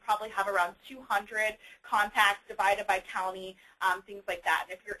 again, we probably have around 200 contacts divided by county, things like that.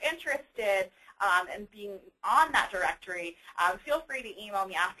 And if you're interested in being on that directory, feel free to email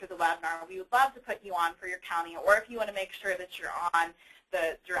me after the webinar. We would love to put you on for your county, or if you want to make sure that you're on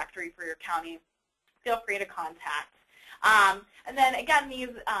the directory for your county, feel free to contact. And then again, these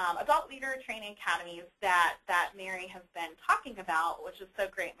adult leader training academies that Mary has been talking about, which is so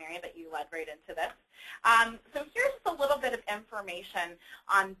great, Mary, that you led right into this. So here's just a little bit of information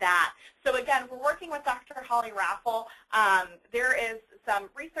on that. So again, we're working with Dr. Holly Raffel. There is some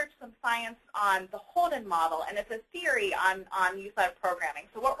research, some science on the Holden model, and it's a theory on youth-led programming.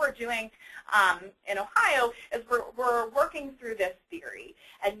 So what we're doing in Ohio is we're working through this theory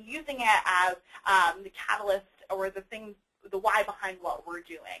and using it as the catalyst or the why behind what we're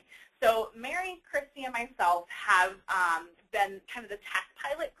doing. So Mary, Christy, and myself have been kind of the test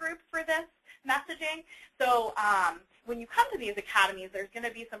pilot group for this messaging. So when you come to these academies, there's going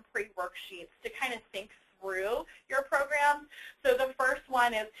to be some pre-worksheets to kind of think through your programs. So the first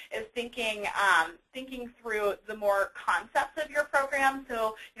one is thinking through the more concepts of your program.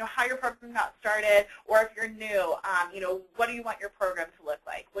 So how your program got started, or if you're new, what do you want your program to look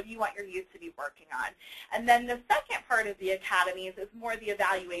like? What do you want your youth to be working on? And then the second part of the academies is more the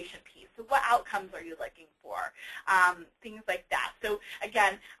evaluation piece. So what outcomes are you looking for? Things like that. So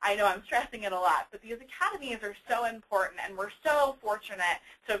again, I know I'm stressing it a lot, but these academies are so important, and we're so fortunate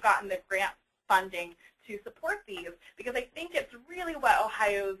to have gotten the grant funding to support these, because I think it's really what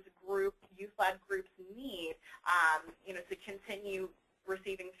Ohio's youth-led groups need, to continue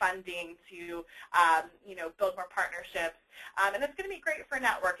receiving funding, to build more partnerships, and it's going to be great for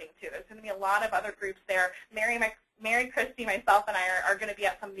networking too. There's going to be a lot of other groups there. Mary, Christy, myself, and I are going to be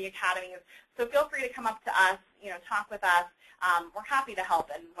at some of the academies, so feel free to come up to us, talk with us. We're happy to help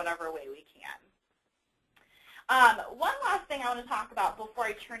in whatever way we can. One last thing I want to talk about before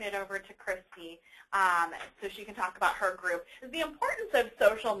I turn it over to Christy, so she can talk about her group, is the importance of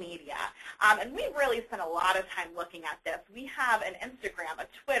social media. And we really spent a lot of time looking at this. We have an Instagram, a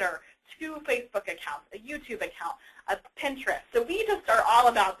Twitter, 2 Facebook accounts, a YouTube account, a Pinterest. So we just are all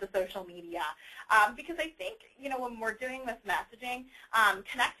about the social media, because I think, when we're doing this messaging,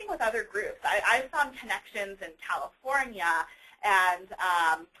 connecting with other groups. I found connections in California and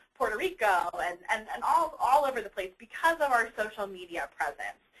Puerto Rico and all over the place because of our social media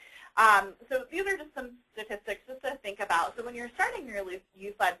presence. So these are just some statistics just to think about. So when you're starting your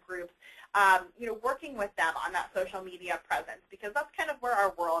youth-led groups, working with them on that social media presence, because that's kind of where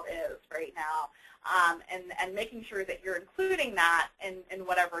our world is right now, and making sure that you're including that in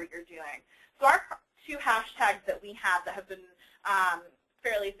whatever you're doing. So our 2 hashtags that we have that have been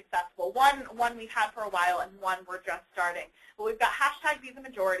fairly successful. One we've had for a while, and one we're just starting. But we've got hashtag Be the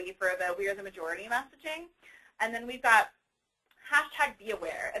Majority for the We Are the Majority messaging, and then we've got hashtag Be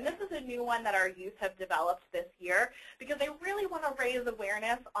Aware. And this is a new one that our youth have developed this year, because they really want to raise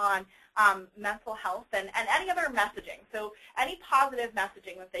awareness on mental health and any other messaging. So any positive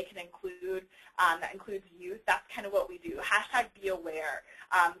messaging that they can include that includes youth, that's kind of what we do. Hashtag Be Aware.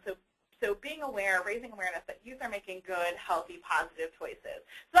 So being aware, raising awareness that youth are making good, healthy, positive choices.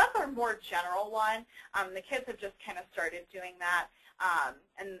 So that's our more general one. The kids have just kind of started doing that.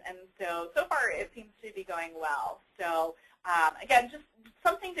 And so far it seems to be going well. So again, just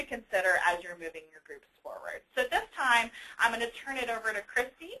something to consider as you're moving your groups forward. So at this time, I'm going to turn it over to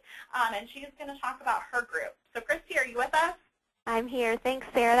Christy, and she's going to talk about her group. So Christy, are you with us? I'm here. Thanks,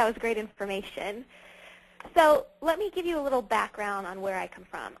 Sarah. That was great information. So let me give you a little background on where I come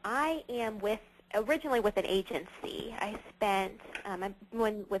from. I am originally with an agency. I've been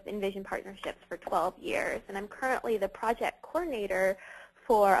with Envision Partnerships for 12 years, and I'm currently the project coordinator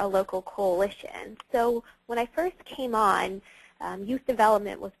for a local coalition. So when I first came on, youth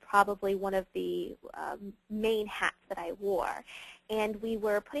development was probably one of the main hats that I wore. And we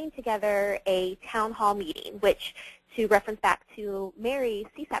were putting together a town hall meeting, which, to reference back to Mary's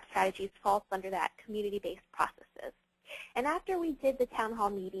CSAP strategies, falls under that community-based processes. And after we did the town hall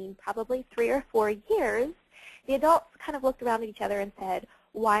meeting, probably 3 or 4 years, the adults kind of looked around at each other and said,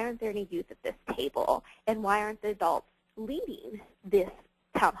 why aren't there any youth at this table? And why aren't the adults leading this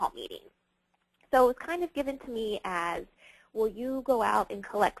town hall meeting? So it was kind of given to me as, will you go out and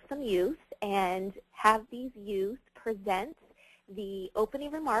collect some youth and have these youth present the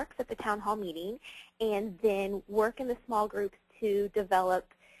opening remarks at the town hall meeting and then work in the small groups to develop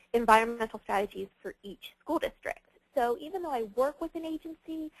environmental strategies for each school district. So even though I work with an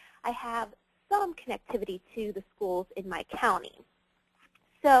agency, I have some connectivity to the schools in my county.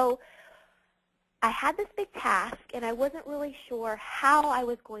 So I had this big task, and I wasn't really sure how I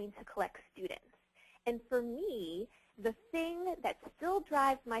was going to collect students. And for me, the thing that still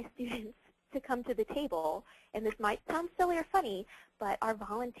drives my students to come to the table, and this might sound silly or funny, but are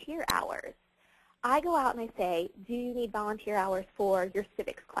volunteer hours. I go out and I say, do you need volunteer hours for your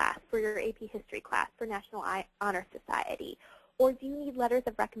civics class, for your AP history class, for National Honor Society, or do you need letters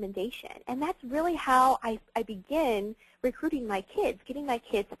of recommendation? And that's really how I begin recruiting my kids, getting my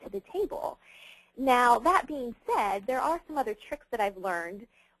kids to the table. Now, that being said, there are some other tricks that I've learned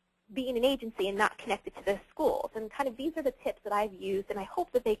being an agency and not connected to the schools. And kind of these are the tips that I've used, and I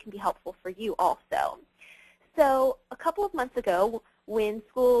hope that they can be helpful for you also. So a couple of months ago, when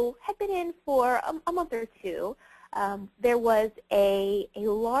school had been in for a month or two, there was a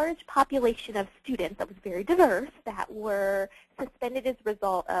large population of students that was very diverse that were suspended as a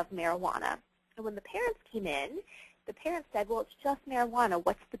result of marijuana. And when the parents came in, the parents said, well, it's just marijuana.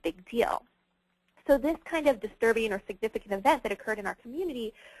 What's the big deal? So this kind of disturbing or significant event that occurred in our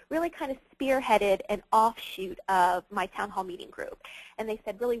community really kind of spearheaded an offshoot of my town hall meeting group. And they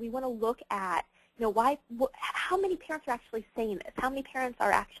said, really, we want to look at, how many parents are actually saying this? How many parents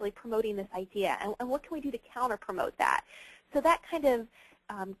are actually promoting this idea? And what can we do to counter-promote that? So that kind of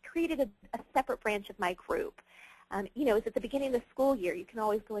created a separate branch of my group. It's at the beginning of the school year. You can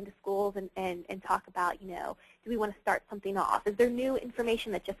always go into schools and talk about, do we want to start something off? Is there new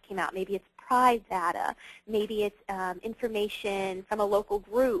information that just came out? Maybe it's prize data. Maybe it's information from a local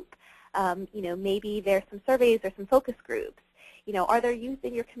group. Maybe there's some surveys or some focus groups. Are there youth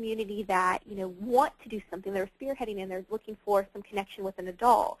in your community that, want to do something? They're spearheading and they're looking for some connection with an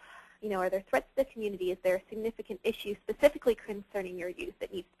adult. Are there threats to the community? Is there a significant issue specifically concerning your youth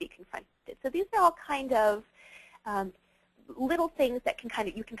that needs to be confronted? So these are all kind of little things that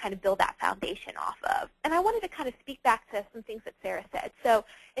you can kind of build that foundation off of. And I wanted to kind of speak back to some things that Sarah said. So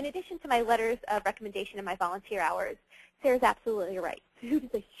in addition to my letters of recommendation and my volunteer hours, Sarah's absolutely right. Food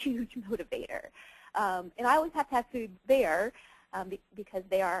is a huge motivator. And I always have to have food there because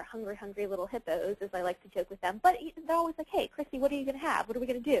they are hungry, hungry little hippos, as I like to joke with them. But they're always like, hey, Christy, what are you going to have? What are we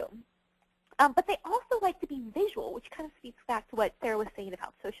going to do? But they also like to be visual, which kind of speaks back to what Sarah was saying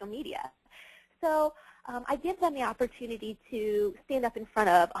about social media. So I give them the opportunity to stand up in front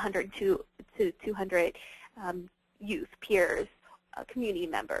of 100 to 200 youth, peers, community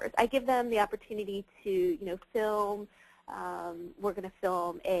members. I give them the opportunity to, film. We're going to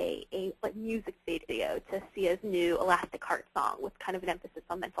film a music video to Sia's new Elastic Heart song with kind of an emphasis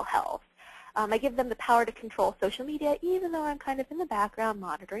on mental health. I give them the power to control social media, even though I'm kind of in the background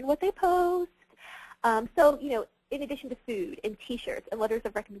monitoring what they post. In addition to food and T-shirts and letters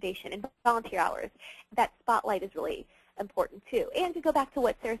of recommendation and volunteer hours, that spotlight is really important too. And to go back to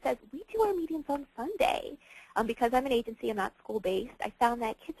what Sarah says, we do our meetings on Sunday. Because I'm an agency, I'm not school-based, I found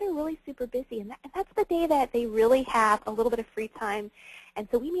that kids are really super busy, and that's the day that they really have a little bit of free time. And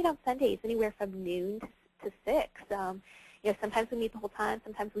so we meet on Sundays anywhere from noon to 6. Sometimes we meet the whole time,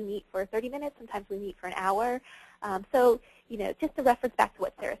 sometimes we meet for 30 minutes, sometimes we meet for an hour. Just to reference back to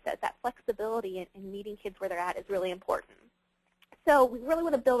what Sarah says, that flexibility in meeting kids where they're at is really important. So we really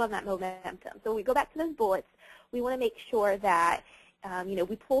want to build on that momentum. So we go back to those bullets. We want to make sure that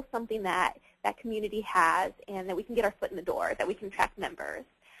we pull something that community has and that we can get our foot in the door, that we can attract members.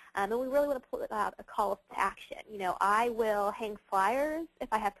 And we really want to pull out a call to action. I will hang flyers if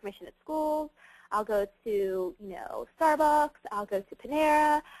I have permission at schools. I'll go to, Starbucks. I'll go to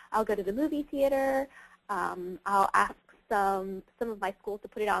Panera. I'll go to the movie theater. I'll ask some of my schools to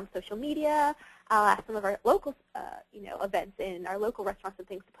put it on social media. I'll ask some of our local, events in our local restaurants and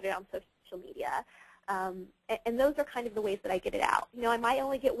things to put it on social media. And those are kind of the ways that I get it out. I might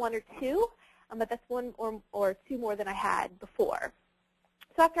only get 1 or 2, but that's 1 or 2 more than I had before.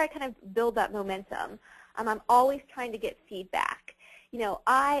 So after I kind of build that momentum, I'm always trying to get feedback.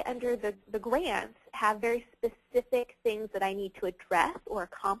 I, under the grants, have very specific things that I need to address or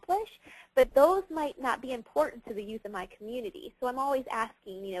accomplish, but those might not be important to the youth in my community. So I'm always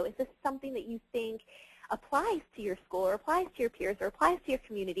asking, is this something that you think applies to your school or applies to your peers or applies to your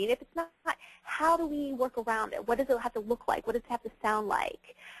community? And if it's not, how do we work around it? What does it have to look like? What does it have to sound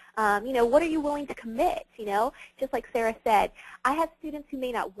like? What are you willing to commit? Just like Sarah said, I have students who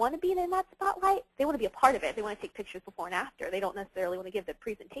may not want to be in that spotlight. They want to be a part of it. They want to take pictures before and after. They don't necessarily want to give the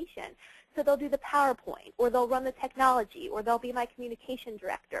presentation. So they'll do the PowerPoint, or they'll run the technology, or they'll be my communication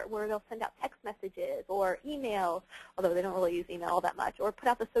director, where they'll send out text messages or emails, although they don't really use email all that much, or put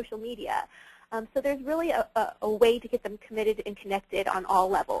out the social media. So there's really a way to get them committed and connected on all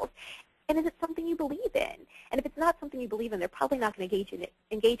levels. And is it something you believe in? And if it's not something you believe in, they're probably not going to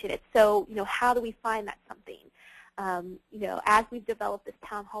engage in it. So, how do we find that something? As we've developed this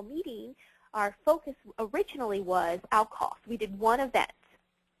town hall meeting, our focus originally was outcall. We did one event,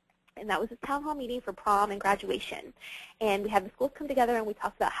 and that was a town hall meeting for prom and graduation. And we had the schools come together, and we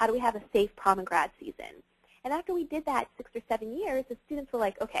talked about how do we have a safe prom and grad season. And after we did that 6 or 7 years, the students were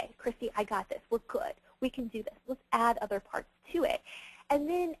like, okay, Christy, I got this. We're good. We can do this. Let's add other parts to it. And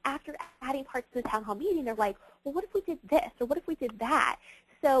then after adding parts to the town hall meeting, they're like, well, what if we did this, or what if we did that?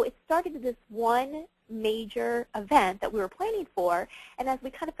 So it started with this one major event that we were planning for, and as we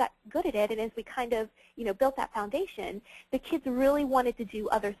kind of got good at it, and as we kind of, built that foundation, the kids really wanted to do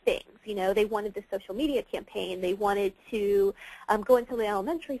other things. They wanted the social media campaign. They wanted to go into the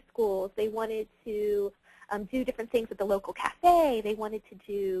elementary schools. They wanted to do different things at the local cafe. They wanted to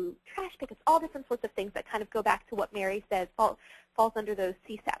do trash pickups, all different sorts of things that kind of go back to what Mary said falls under those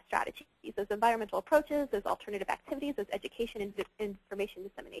CSAP strategies, those environmental approaches, those alternative activities, those education and information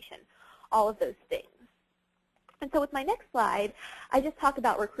dissemination, all of those things. And so with my next slide, I just talk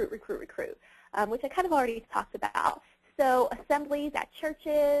about recruit, which I kind of already talked about. So assemblies at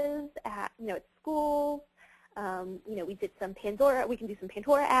churches, at schools. We did some Pandora. We can do some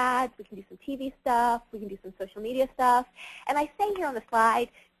Pandora ads. We can do some TV stuff. We can do some social media stuff. And I say here on the slide,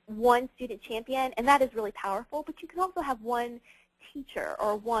 one student champion, and that is really powerful. But you can also have one teacher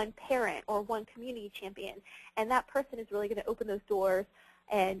or one parent or one community champion, and that person is really going to open those doors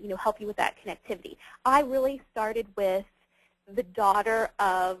and help you with that connectivity. I really started with the daughter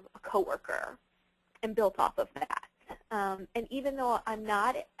of a coworker and built off of that. And even though I'm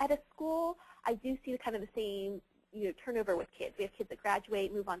not at a school, I do see kind of the same turnover with kids. We have kids that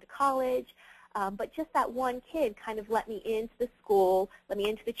graduate, move on to college, but just that one kid kind of let me into the school, let me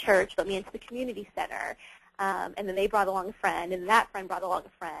into the church, let me into the community center, and then they brought along a friend, and that friend brought along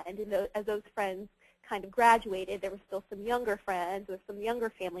a friend, and as those friends kind of graduated, there were still some younger friends or some younger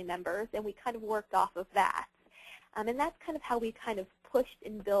family members, and we kind of worked off of that. And that's kind of how we kind of pushed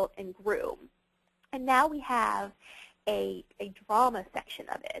and built and grew. And now we have a drama section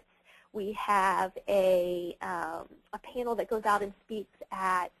of it. We have a panel that goes out and speaks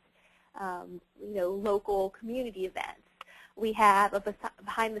at local community events. We have a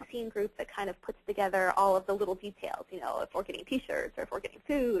behind-the-scene group that kind of puts together all of the little details, if we're getting T-shirts or if we're getting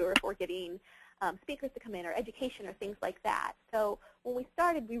food or if we're getting speakers to come in or education or things like that. So when we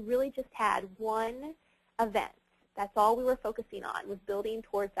started, we really just had one event. That's all we were focusing on, was building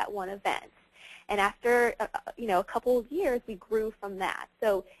towards that one event. And after a couple of years, we grew from that.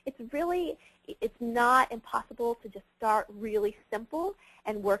 So it's not impossible to just start really simple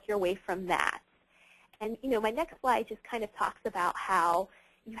and work your way from that. And my next slide just kind of talks about how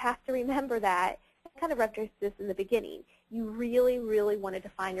you have to remember that, I kind of referenced this in the beginning, you really, really want to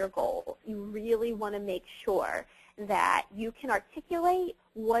define your goals. You really want to make sure that you can articulate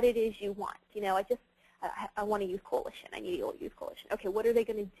what it is you want. I want a youth coalition. I need a youth coalition. Okay, what are they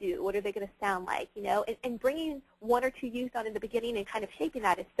going to do? What are they going to sound like? And bringing one or two youth on in the beginning and kind of shaping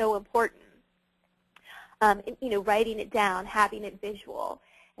that is so important. Writing it down, having it visual.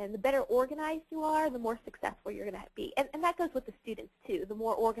 And the better organized you are, the more successful you're going to be. And that goes with the students, too. The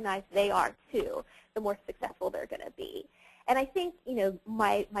more organized they are, too, the more successful they're going to be. And I think,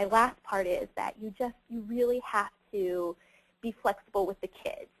 my last part is that you really have to be flexible with the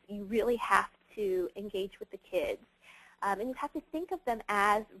kids. You really have to engage with the kids. And you have to think of them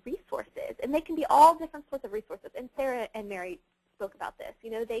as resources. And they can be all different sorts of resources. And Sarah and Mary spoke about this.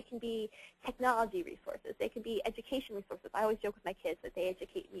 They can be technology resources. They can be education resources. I always joke with my kids that they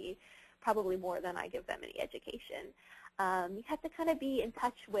educate me probably more than I give them any education. You have to kind of be in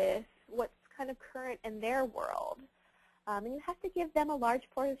touch with what's kind of current in their world. And you have to give them a large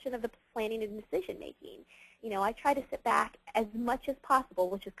portion of the planning and decision making. I try to sit back as much as possible,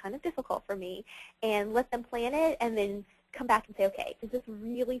 which is kind of difficult for me, and let them plan it and then come back and say, okay, is this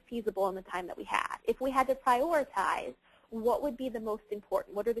really feasible in the time that we have? If we had to prioritize, what would be the most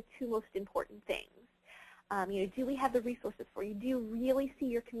important? What are the two most important things? Do we have the resources for you? Do you really see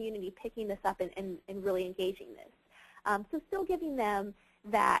your community picking this up and really engaging this? So still giving them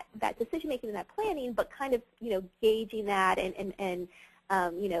that decision-making and that planning, but kind of, gauging that and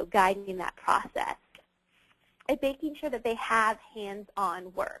guiding that process. And making sure that they have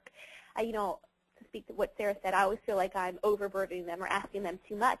hands-on work. To speak to what Sarah said, I always feel like I'm overburdening them or asking them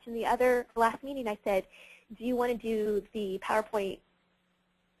too much. In the last meeting, I said, do you want to do the PowerPoint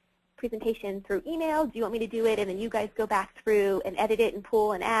presentation through email? Do you want me to do it and then you guys go back through and edit it and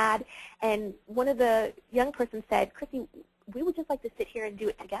pull and add? And one of the young persons said, Chrissy, we would just like to sit here and do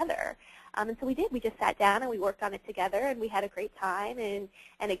it together. And so we did. We just sat down and we worked on it together, and we had a great time, and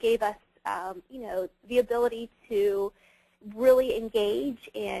it gave us the ability to really engage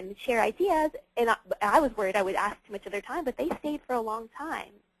and share ideas. And I was worried I would ask too much of their time, but they stayed for a long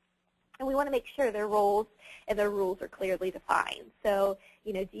time. And we want to make sure their roles and their rules are clearly defined. So,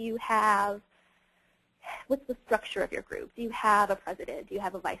 do you have, what's the structure of your group? Do you have a president? Do you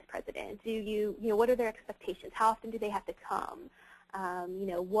have a vice president? Do you, what are their expectations? How often do they have to come?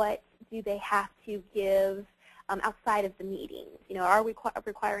 What do they have to give outside of the meetings? Are we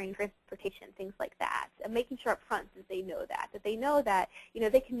requiring transportation, things like that? And making sure up front that they know that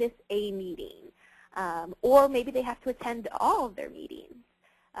they can miss a meeting, or maybe they have to attend all of their meetings.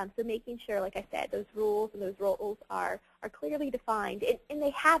 So making sure, like I said, those rules and those roles are clearly defined, and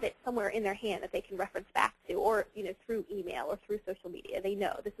they have it somewhere in their hand that they can reference back to, or through email or through social media. They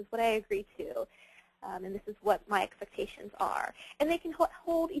know this is what I agree to, and this is what my expectations are. And they can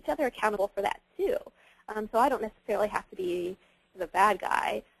hold each other accountable for that too. So I don't necessarily have to be the bad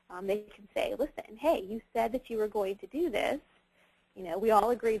guy. They can say, listen, hey, you said that you were going to do this. We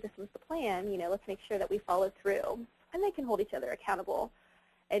all agreed this was the plan. Let's make sure that we follow through. And they can hold each other accountable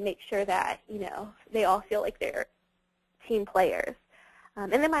and make sure that, they all feel like they're team players.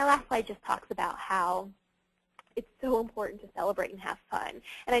 And then my last slide just talks about how it's so important to celebrate and have fun.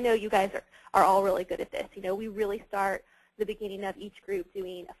 And I know you guys are all really good at this. We really start the beginning of each group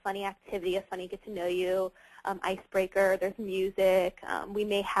doing a funny activity, a funny get-to-know-you, icebreaker. There's music. We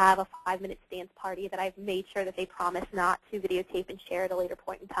may have a 5-minute dance party that I've made sure that they promise not to videotape and share at a later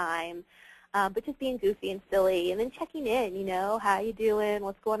point in time. But just being goofy and silly, and then checking in, how you doing,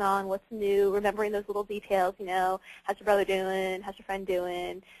 what's going on, what's new, remembering those little details, how's your brother doing, how's your friend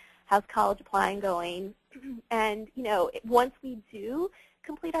doing, how's college applying going. And, once we do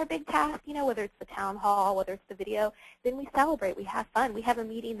complete our big task, whether it's the town hall, whether it's the video, then we celebrate, we have fun. We have a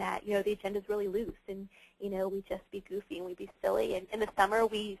meeting that, the agenda's really loose, and, we just be goofy and we be silly. And in the summer,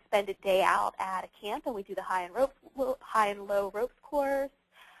 we spend a day out at a camp, and we do the high and low ropes course.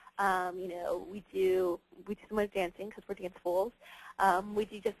 We do so much dancing because we're dance fools. We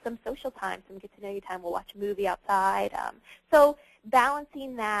do just some social time, some get-to-know-you time. We'll watch a movie outside. So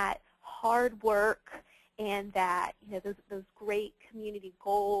balancing that hard work and that, those great community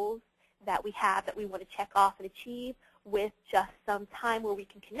goals that we have that we want to check off and achieve with just some time where we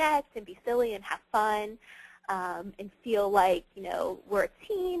can connect and be silly and have fun, and feel like, we're a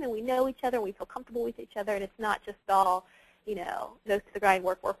team and we know each other and we feel comfortable with each other, and it's not just all, nose to the grind,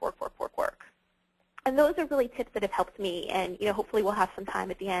 work. And those are really tips that have helped me, and hopefully we'll have some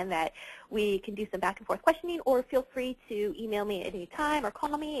time at the end that we can do some back and forth questioning, or feel free to email me at any time or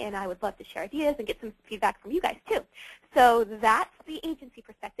call me, and I would love to share ideas and get some feedback from you guys too. So that's the agency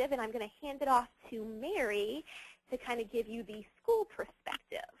perspective, and I'm going to hand it off to Mary to kind of give you the school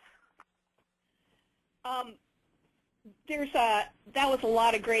perspective. That was a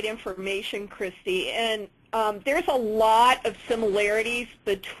lot of great information, Christy, and there's a lot of similarities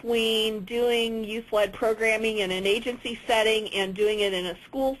between doing youth-led programming in an agency setting and doing it in a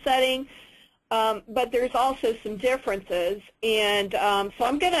school setting, but there's also some differences, and so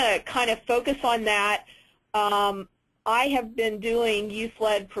I'm going to kind of focus on that. I have been doing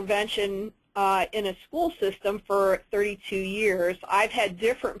youth-led prevention in a school system for 32 years. I've had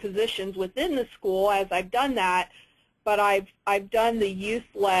different positions within the school as I've done that, but I've done the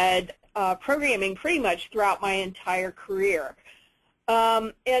youth-led programming pretty much throughout my entire career.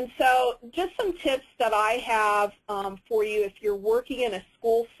 And so just some tips that I have for you if you're working in a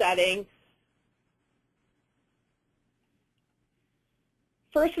school setting.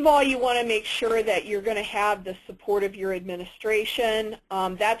 First of all, you want to make sure that you're going to have the support of your administration.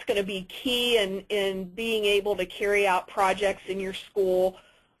 That's going to be key in being able to carry out projects in your school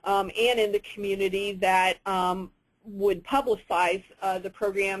and in the community that would publicize the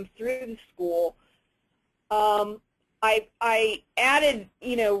program through the school. I added,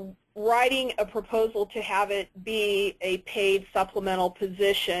 writing a proposal to have it be a paid supplemental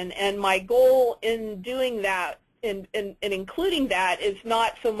position, and my goal in doing that and including that is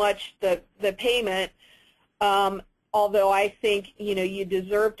not so much the payment, although I think, you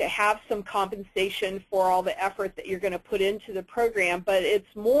deserve to have some compensation for all the effort that you're going to put into the program, but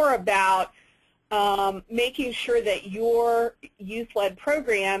it's more about making sure that your youth-led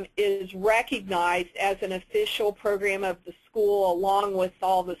program is recognized as an official program of the school along with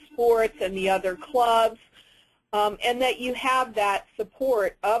all the sports and the other clubs, and that you have that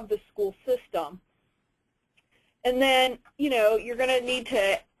support of the school system. And then, you're going to need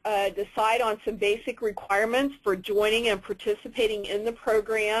to decide on some basic requirements for joining and participating in the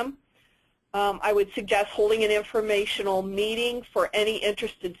program. I would suggest holding an informational meeting for any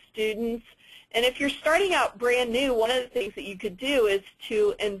interested students. And if you're starting out brand new, one of the things that you could do is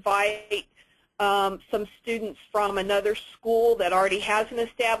to invite some students from another school that already has an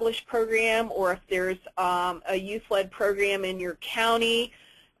established program, or if there's a youth-led program in your county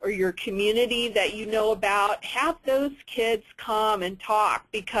or your community that you know about, have those kids come and talk,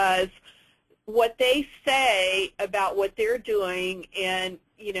 because what they say about what they're doing and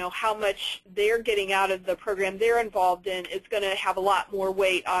how much they're getting out of the program they're involved in is going to have a lot more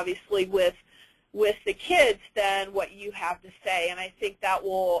weight, obviously, with the kids than what you have to say. And I think that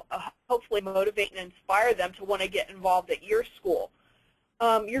will hopefully motivate and inspire them to want to get involved at your school.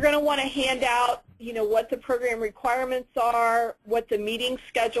 You're going to want to hand out, what the program requirements are, what the meeting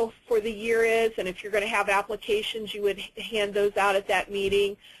schedule for the year is, and if you're going to have applications, you would hand those out at that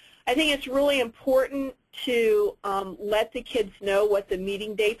meeting. I think it's really important to let the kids know what the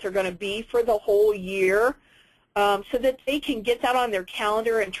meeting dates are going to be for the whole year, so that they can get that on their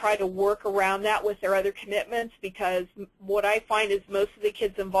calendar and try to work around that with their other commitments, because what I find is most of the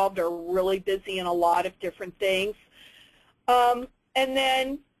kids involved are really busy in a lot of different things. And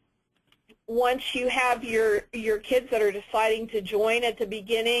then once you have your kids that are deciding to join at the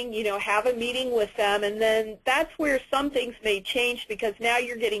beginning, have a meeting with them, and then that's where some things may change, because now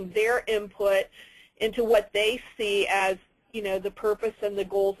you're getting their input into what they see as, the purpose and the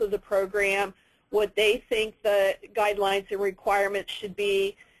goals of the program, what they think the guidelines and requirements should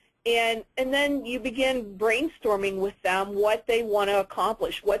be, and then you begin brainstorming with them what they want to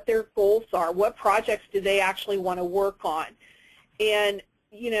accomplish, what their goals are, what projects do they actually want to work on. And,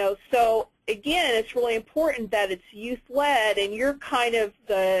 so again, it's really important that it's youth-led, and you're kind of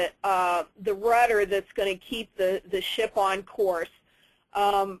the rudder that's going to keep the ship on course.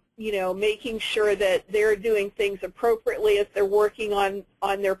 Making sure that they're doing things appropriately as they're working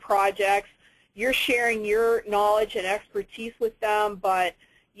on their projects. You're sharing your knowledge and expertise with them, but,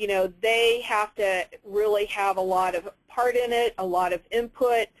 they have to really have a lot of part in it, a lot of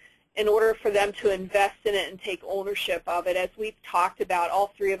input, in order for them to invest in it and take ownership of it, as we've talked about,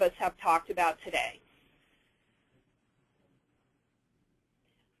 all three of us have talked about today.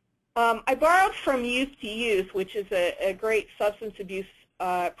 I borrowed from Youth to Youth, which is a great substance abuse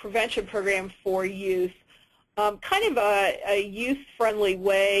prevention program for youth, kind of a youth-friendly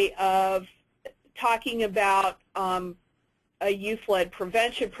way of talking about a youth-led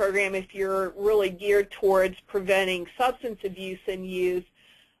prevention program if you're really geared towards preventing substance abuse in youth.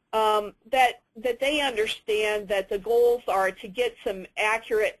 That they understand that the goals are to get some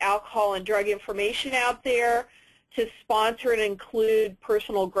accurate alcohol and drug information out there, to sponsor and include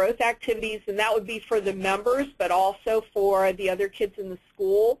personal growth activities, and that would be for the members, but also for the other kids in the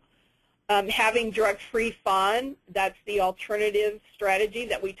school. Having drug-free fun, that's the alternative strategy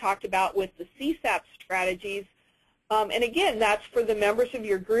that we talked about with the CSAP strategies. And again, that's for the members of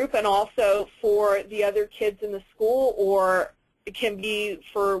your group and also for the other kids in the school, or it can be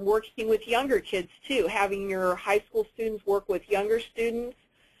for working with younger kids too, having your high school students work with younger students.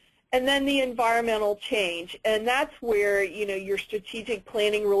 And then the environmental change, and that's where your strategic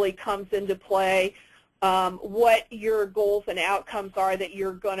planning really comes into play, what your goals and outcomes are that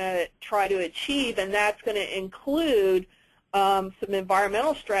you're going to try to achieve, and that's going to include some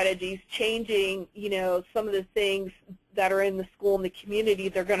environmental strategies, changing some of the things that are in the school and the community.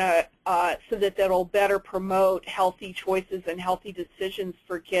 They're going to so that that'll better promote healthy choices and healthy decisions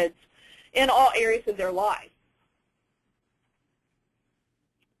for kids in all areas of their life.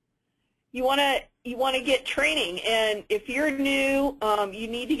 You want to get training, and if you're new, you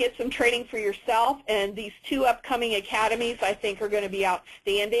need to get some training for yourself, and these two upcoming academies I think are going to be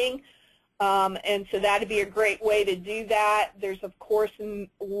outstanding, and so that would be a great way to do that. There's of course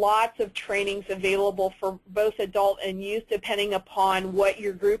lots of trainings available for both adult and youth depending upon what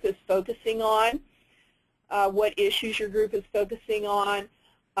your group is focusing on, what issues your group is focusing on.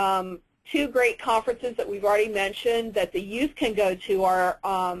 Two great conferences that we've already mentioned that the youth can go to are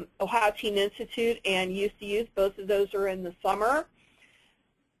Ohio Teen Institute and Youth to Youth. Both of those are in the summer.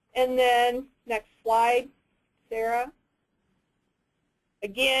 And then next slide, Sarah.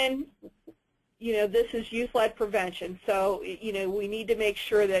 Again, this is youth-led prevention, so, we need to make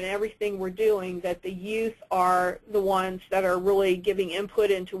sure that in everything we're doing that the youth are the ones that are really giving input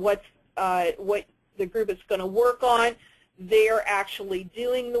into what the group is going to work on. They're actually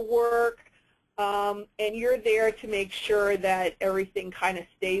doing the work, and you're there to make sure that everything kind of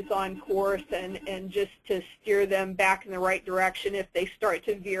stays on course and just to steer them back in the right direction if they start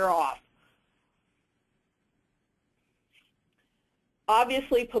to veer off.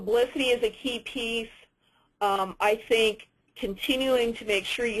 Obviously, publicity is a key piece. I think continuing to make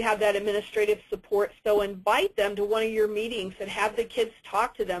sure you have that administrative support, so invite them to one of your meetings and have the kids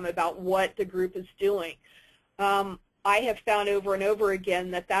talk to them about what the group is doing. I have found over and over again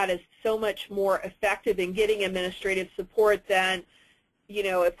that that is so much more effective in getting administrative support than,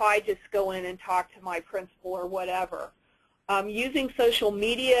 if I just go in and talk to my principal or whatever. Using social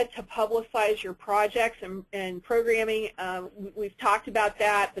media to publicize your projects and programming, we've talked about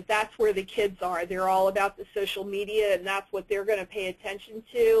that, but that's where the kids are. They're all about the social media, and that's what they're going to pay attention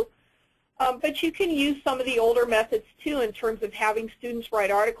to. But you can use some of the older methods, too, in terms of having students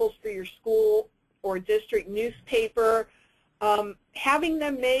write articles for your school or district newspaper, having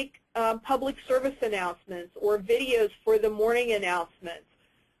them make public service announcements or videos for the morning announcements,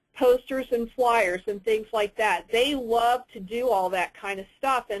 posters and flyers and things like that. They love to do all that kind of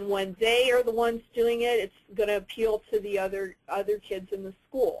stuff, and when they are the ones doing it, it's going to appeal to the other kids in the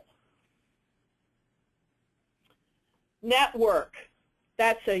school. Network.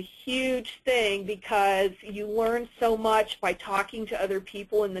 That's a huge thing because you learn so much by talking to other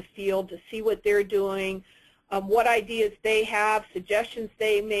people in the field to see what they're doing, what ideas they have, suggestions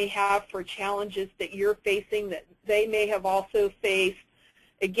they may have for challenges that you're facing that they may have also faced.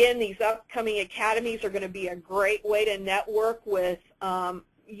 Again, these upcoming academies are going to be a great way to network with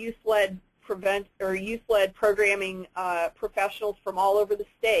youth-led programming professionals from all over the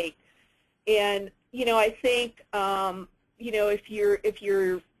state. And I think if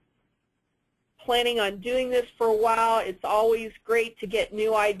you're planning on doing this for a while, it's always great to get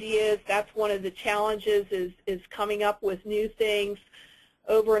new ideas. That's one of the challenges is coming up with new things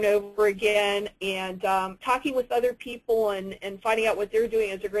over and over again, and talking with other people and finding out what they're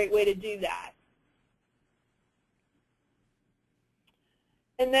doing is a great way to do that.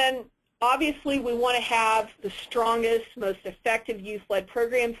 And then obviously we want to have the strongest, most effective youth-led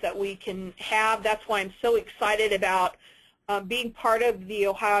programs that we can have. That's why I'm so excited about being part of the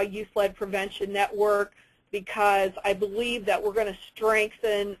Ohio Youth-Led Prevention Network, because I believe that we're going to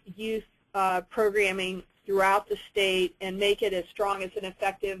strengthen youth programming throughout the state and make it as strong as and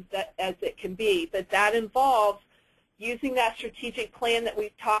effective as it can be. But that involves using that strategic plan that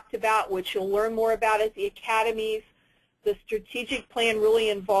we've talked about, which you'll learn more about at the academies. The strategic plan really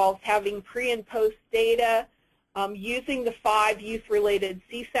involves having pre- and post data, using the 5 youth-related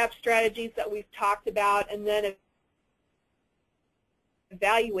CSAP strategies that we've talked about, and then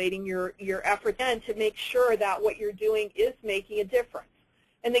evaluating your efforts and to make sure that what you're doing is making a difference.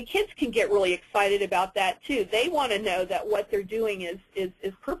 And the kids can get really excited about that too. They want to know that what they're doing is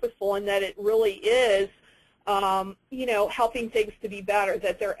purposeful and that it really is, helping things to be better,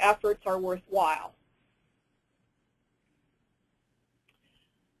 that their efforts are worthwhile.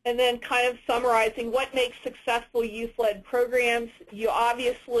 And then kind of summarizing what makes successful youth-led programs. You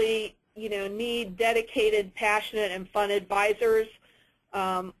obviously, need dedicated, passionate, and fun advisors.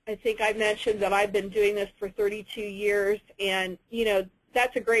 I think I mentioned that I've been doing this for 32 years, and,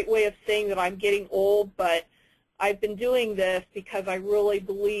 that's a great way of saying that I'm getting old, but I've been doing this because I really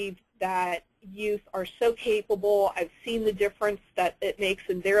believe that youth are so capable. I've seen the difference that it makes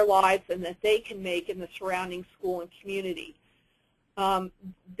in their lives and that they can make in the surrounding school and community. The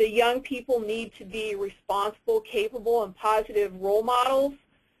young people need to be responsible, capable, and positive role models.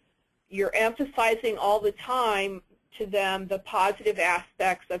 You're emphasizing all the time to them the positive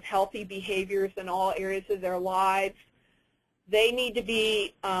aspects of healthy behaviors in all areas of their lives. They need to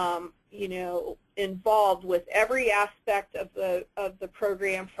be, involved with every aspect of the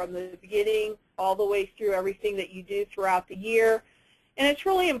program from the beginning all the way through everything that you do throughout the year. And it's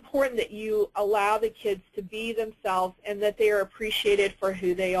really important that you allow the kids to be themselves and that they are appreciated for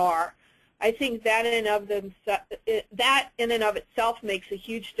who they are. I think that in and of itself makes a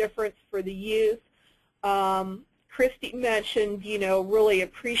huge difference for the youth. Christy mentioned, really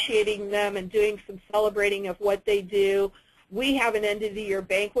appreciating them and doing some celebrating of what they do. We have an end-of-the-year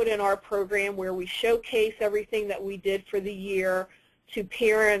banquet in our program where we showcase everything that we did for the year to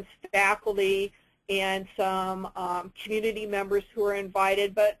parents, faculty, and some community members who are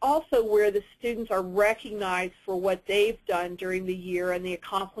invited, but also where the students are recognized for what they've done during the year and the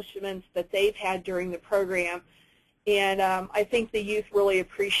accomplishments that they've had during the program. And I think the youth really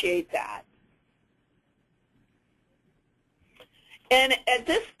appreciate that. And at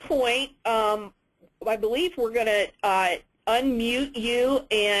this point, I believe we're going to unmute you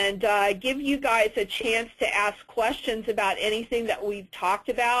and give you guys a chance to ask questions about anything that we've talked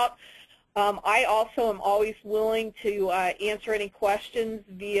about. I also am always willing to answer any questions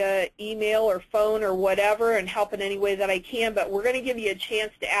via email or phone or whatever and help in any way that I can, but we're going to give you a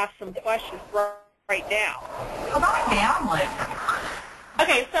chance to ask some questions right now.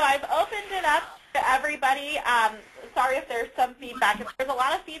 Okay, so I've opened it up to everybody. Sorry if there's some feedback. If there's a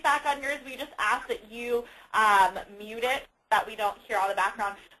lot of feedback on yours, we just ask that you mute it, that we don't hear all the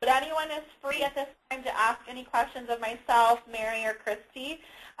background. But anyone is free at this time to ask any questions of myself, Mary, or Christy.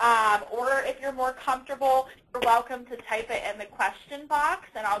 Or if you're more comfortable, you're welcome to type it in the question box,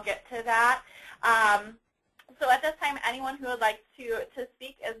 and I'll get to that. So at this time, anyone who would like to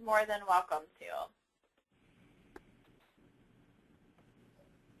speak is more than welcome to.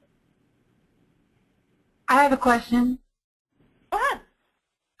 I have a question. Go ahead.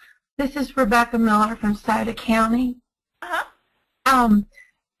 This is Rebecca Miller from Sauter County. Uh-huh.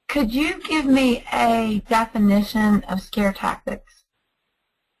 Could you give me a definition of scare tactics?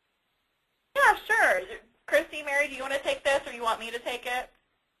 Yeah, sure. Christy, Mary, do you want to take this, or you want me to take it?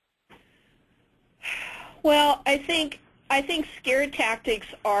 Well, I think scare tactics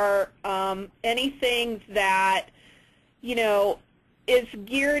are anything that, you know, is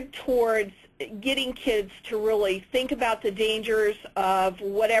geared towards getting kids to really think about the dangers of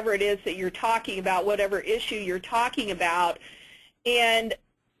whatever it is that you're talking about, whatever issue you're talking about, and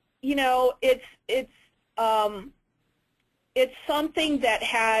you know, it's something that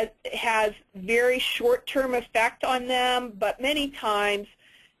has very short-term effect on them, but many times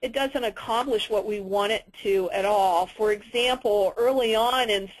it doesn't accomplish what we want it to at all. For example, early on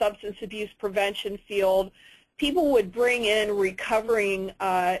in substance abuse prevention field, people would bring in recovering,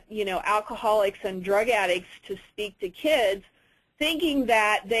 you know, alcoholics and drug addicts to speak to kids, thinking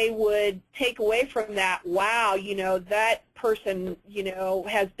that they would take away from that, wow, you know, that person, you know,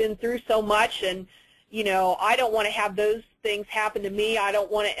 has been through so much, and, you know, I don't want to have those things happen to me. I don't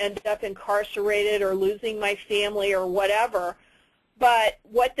want to end up incarcerated or losing my family or whatever. But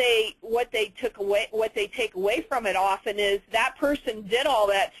what they take away from it often is that person did all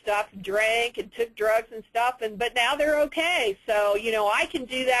that stuff, drank and took drugs and stuff, but now they're okay. So, you know, I can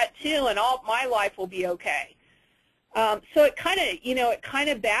do that too, and all my life will be okay. So it kind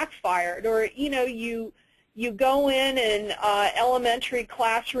of backfired. Or, you know, you go in elementary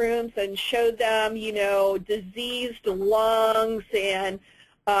classrooms and show them, you know, diseased lungs and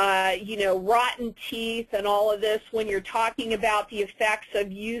you know, rotten teeth and all of this when you're talking about the effects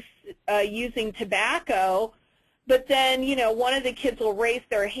of using tobacco. But then, you know, one of the kids will raise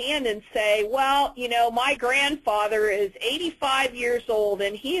their hand and say, well, you know, my grandfather is 85 years old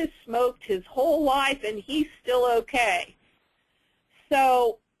and he has smoked his whole life and he's still okay.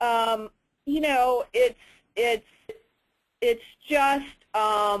 So, you know, it's just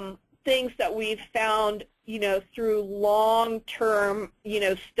things that we've found, you know, through long-term, you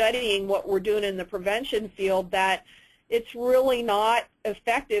know, studying what we're doing in the prevention field, that it's really not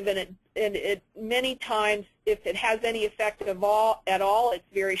effective, and it many times, if it has any effect at all, it's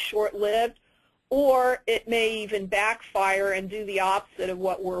very short-lived, or it may even backfire and do the opposite of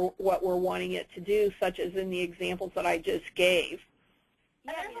what we're wanting it to do, such as in the examples that I just gave.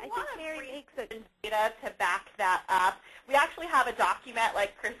 Yeah, there's a lot of free data to back that up. We actually have a document,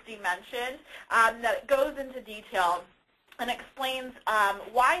 like Christy mentioned, that goes into detail and explains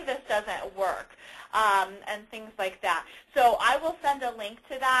why this doesn't work and things like that. So I will send a link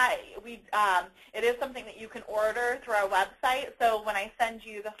to that. It is something that you can order through our website. So when I send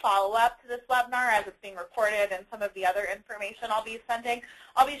you the follow-up to this webinar, as it's being recorded, and some of the other information I'll be sending,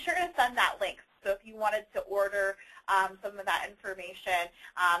 I'll be sure to send that link. So if you wanted to order some of that information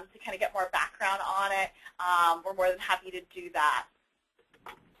to kind of get more background on it, we're more than happy to do that.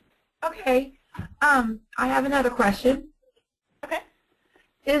 Okay. I have another question. Okay.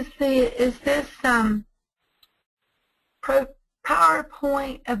 Is this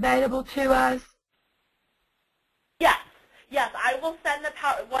PowerPoint available to us? Yes. Yes, I will send the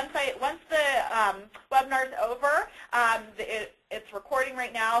once the webinar's over. It's recording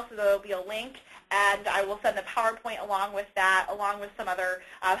right now, so there will be a link, and I will send the PowerPoint along with that, along with some other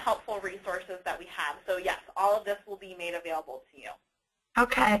helpful resources that we have. So yes, all of this will be made available to you.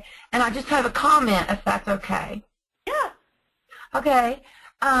 Okay, and I just have a comment, if that's okay. Yeah. Okay.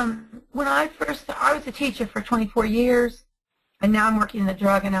 When I was a teacher for 24 years, and now I'm working in the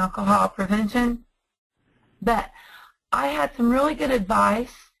drug and alcohol prevention. But I had some really good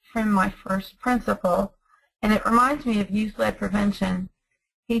advice from my first principal, and it reminds me of youth-led prevention.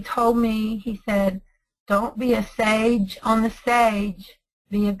 He told me, he said, Don't be a sage on the stage.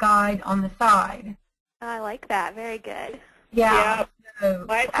 Be a guide on the side. I like that. Very good. Yeah. Well,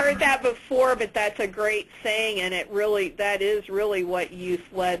 I've heard that before, but that's a great saying, and that is really what youth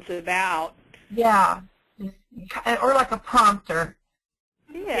led's about. Yeah. Or like a prompter.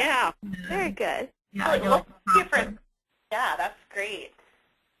 Yeah. Very good. Yeah, you're like a prompter. Yeah, that's great.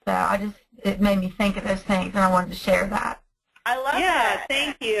 So it made me think of those things, and I wanted to share that. I love it. Yeah,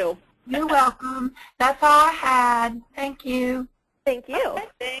 thank you. You're welcome. That's all I had. Thank you. Thank you. Okay.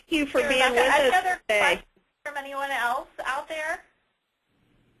 Thank you for being Rebecca, with any us other today. questions from anyone else out there?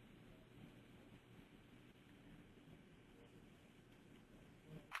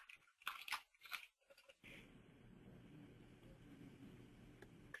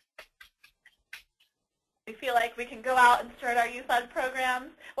 We feel like we can go out and start our youth-led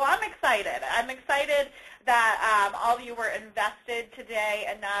programs. Well, I'm excited. I'm excited that all of you were invested today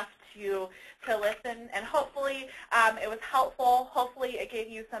enough to listen, and hopefully it was helpful. Hopefully it gave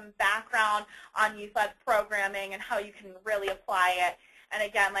you some background on youth-led programming and how you can really apply it. And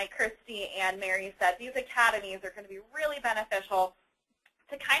again, like Christy and Mary said, these academies are going to be really beneficial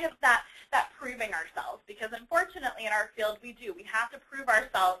to kind of that proving ourselves, because unfortunately in our field we have to prove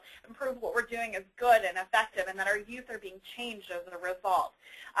ourselves and prove what we're doing is good and effective and that our youth are being changed as a result.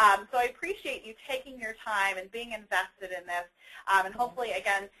 So I appreciate you taking your time and being invested in this, and hopefully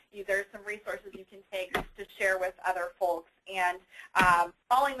again there's some resources you can take to share with other folks. And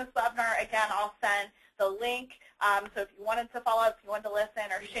following this webinar, again, I'll send the link, so if you wanted to follow up, if you wanted to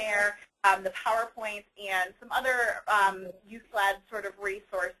listen or share, the PowerPoint and some other youth-led sort of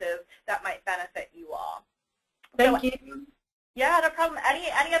resources that might benefit you all. Thank you. Yeah, no problem.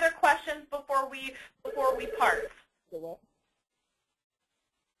 Any other questions before we part?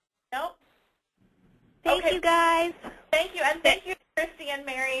 Nope. Thank you, guys. Thank you, and thank you, Christy and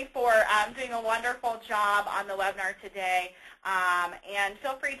Mary, for doing a wonderful job on the webinar today. And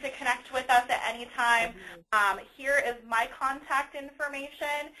feel free to connect with us at any time. Here is my contact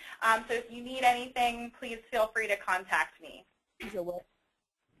information. So if you need anything, please feel free to contact me.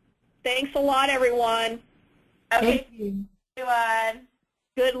 Thanks a lot, everyone. Okay. Thank you. Everyone.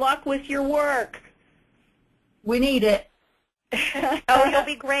 Good luck with your work. We need it. Oh, you'll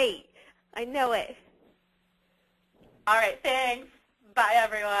be great. I know it. All right, thanks. Bye,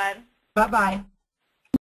 everyone. Bye-bye.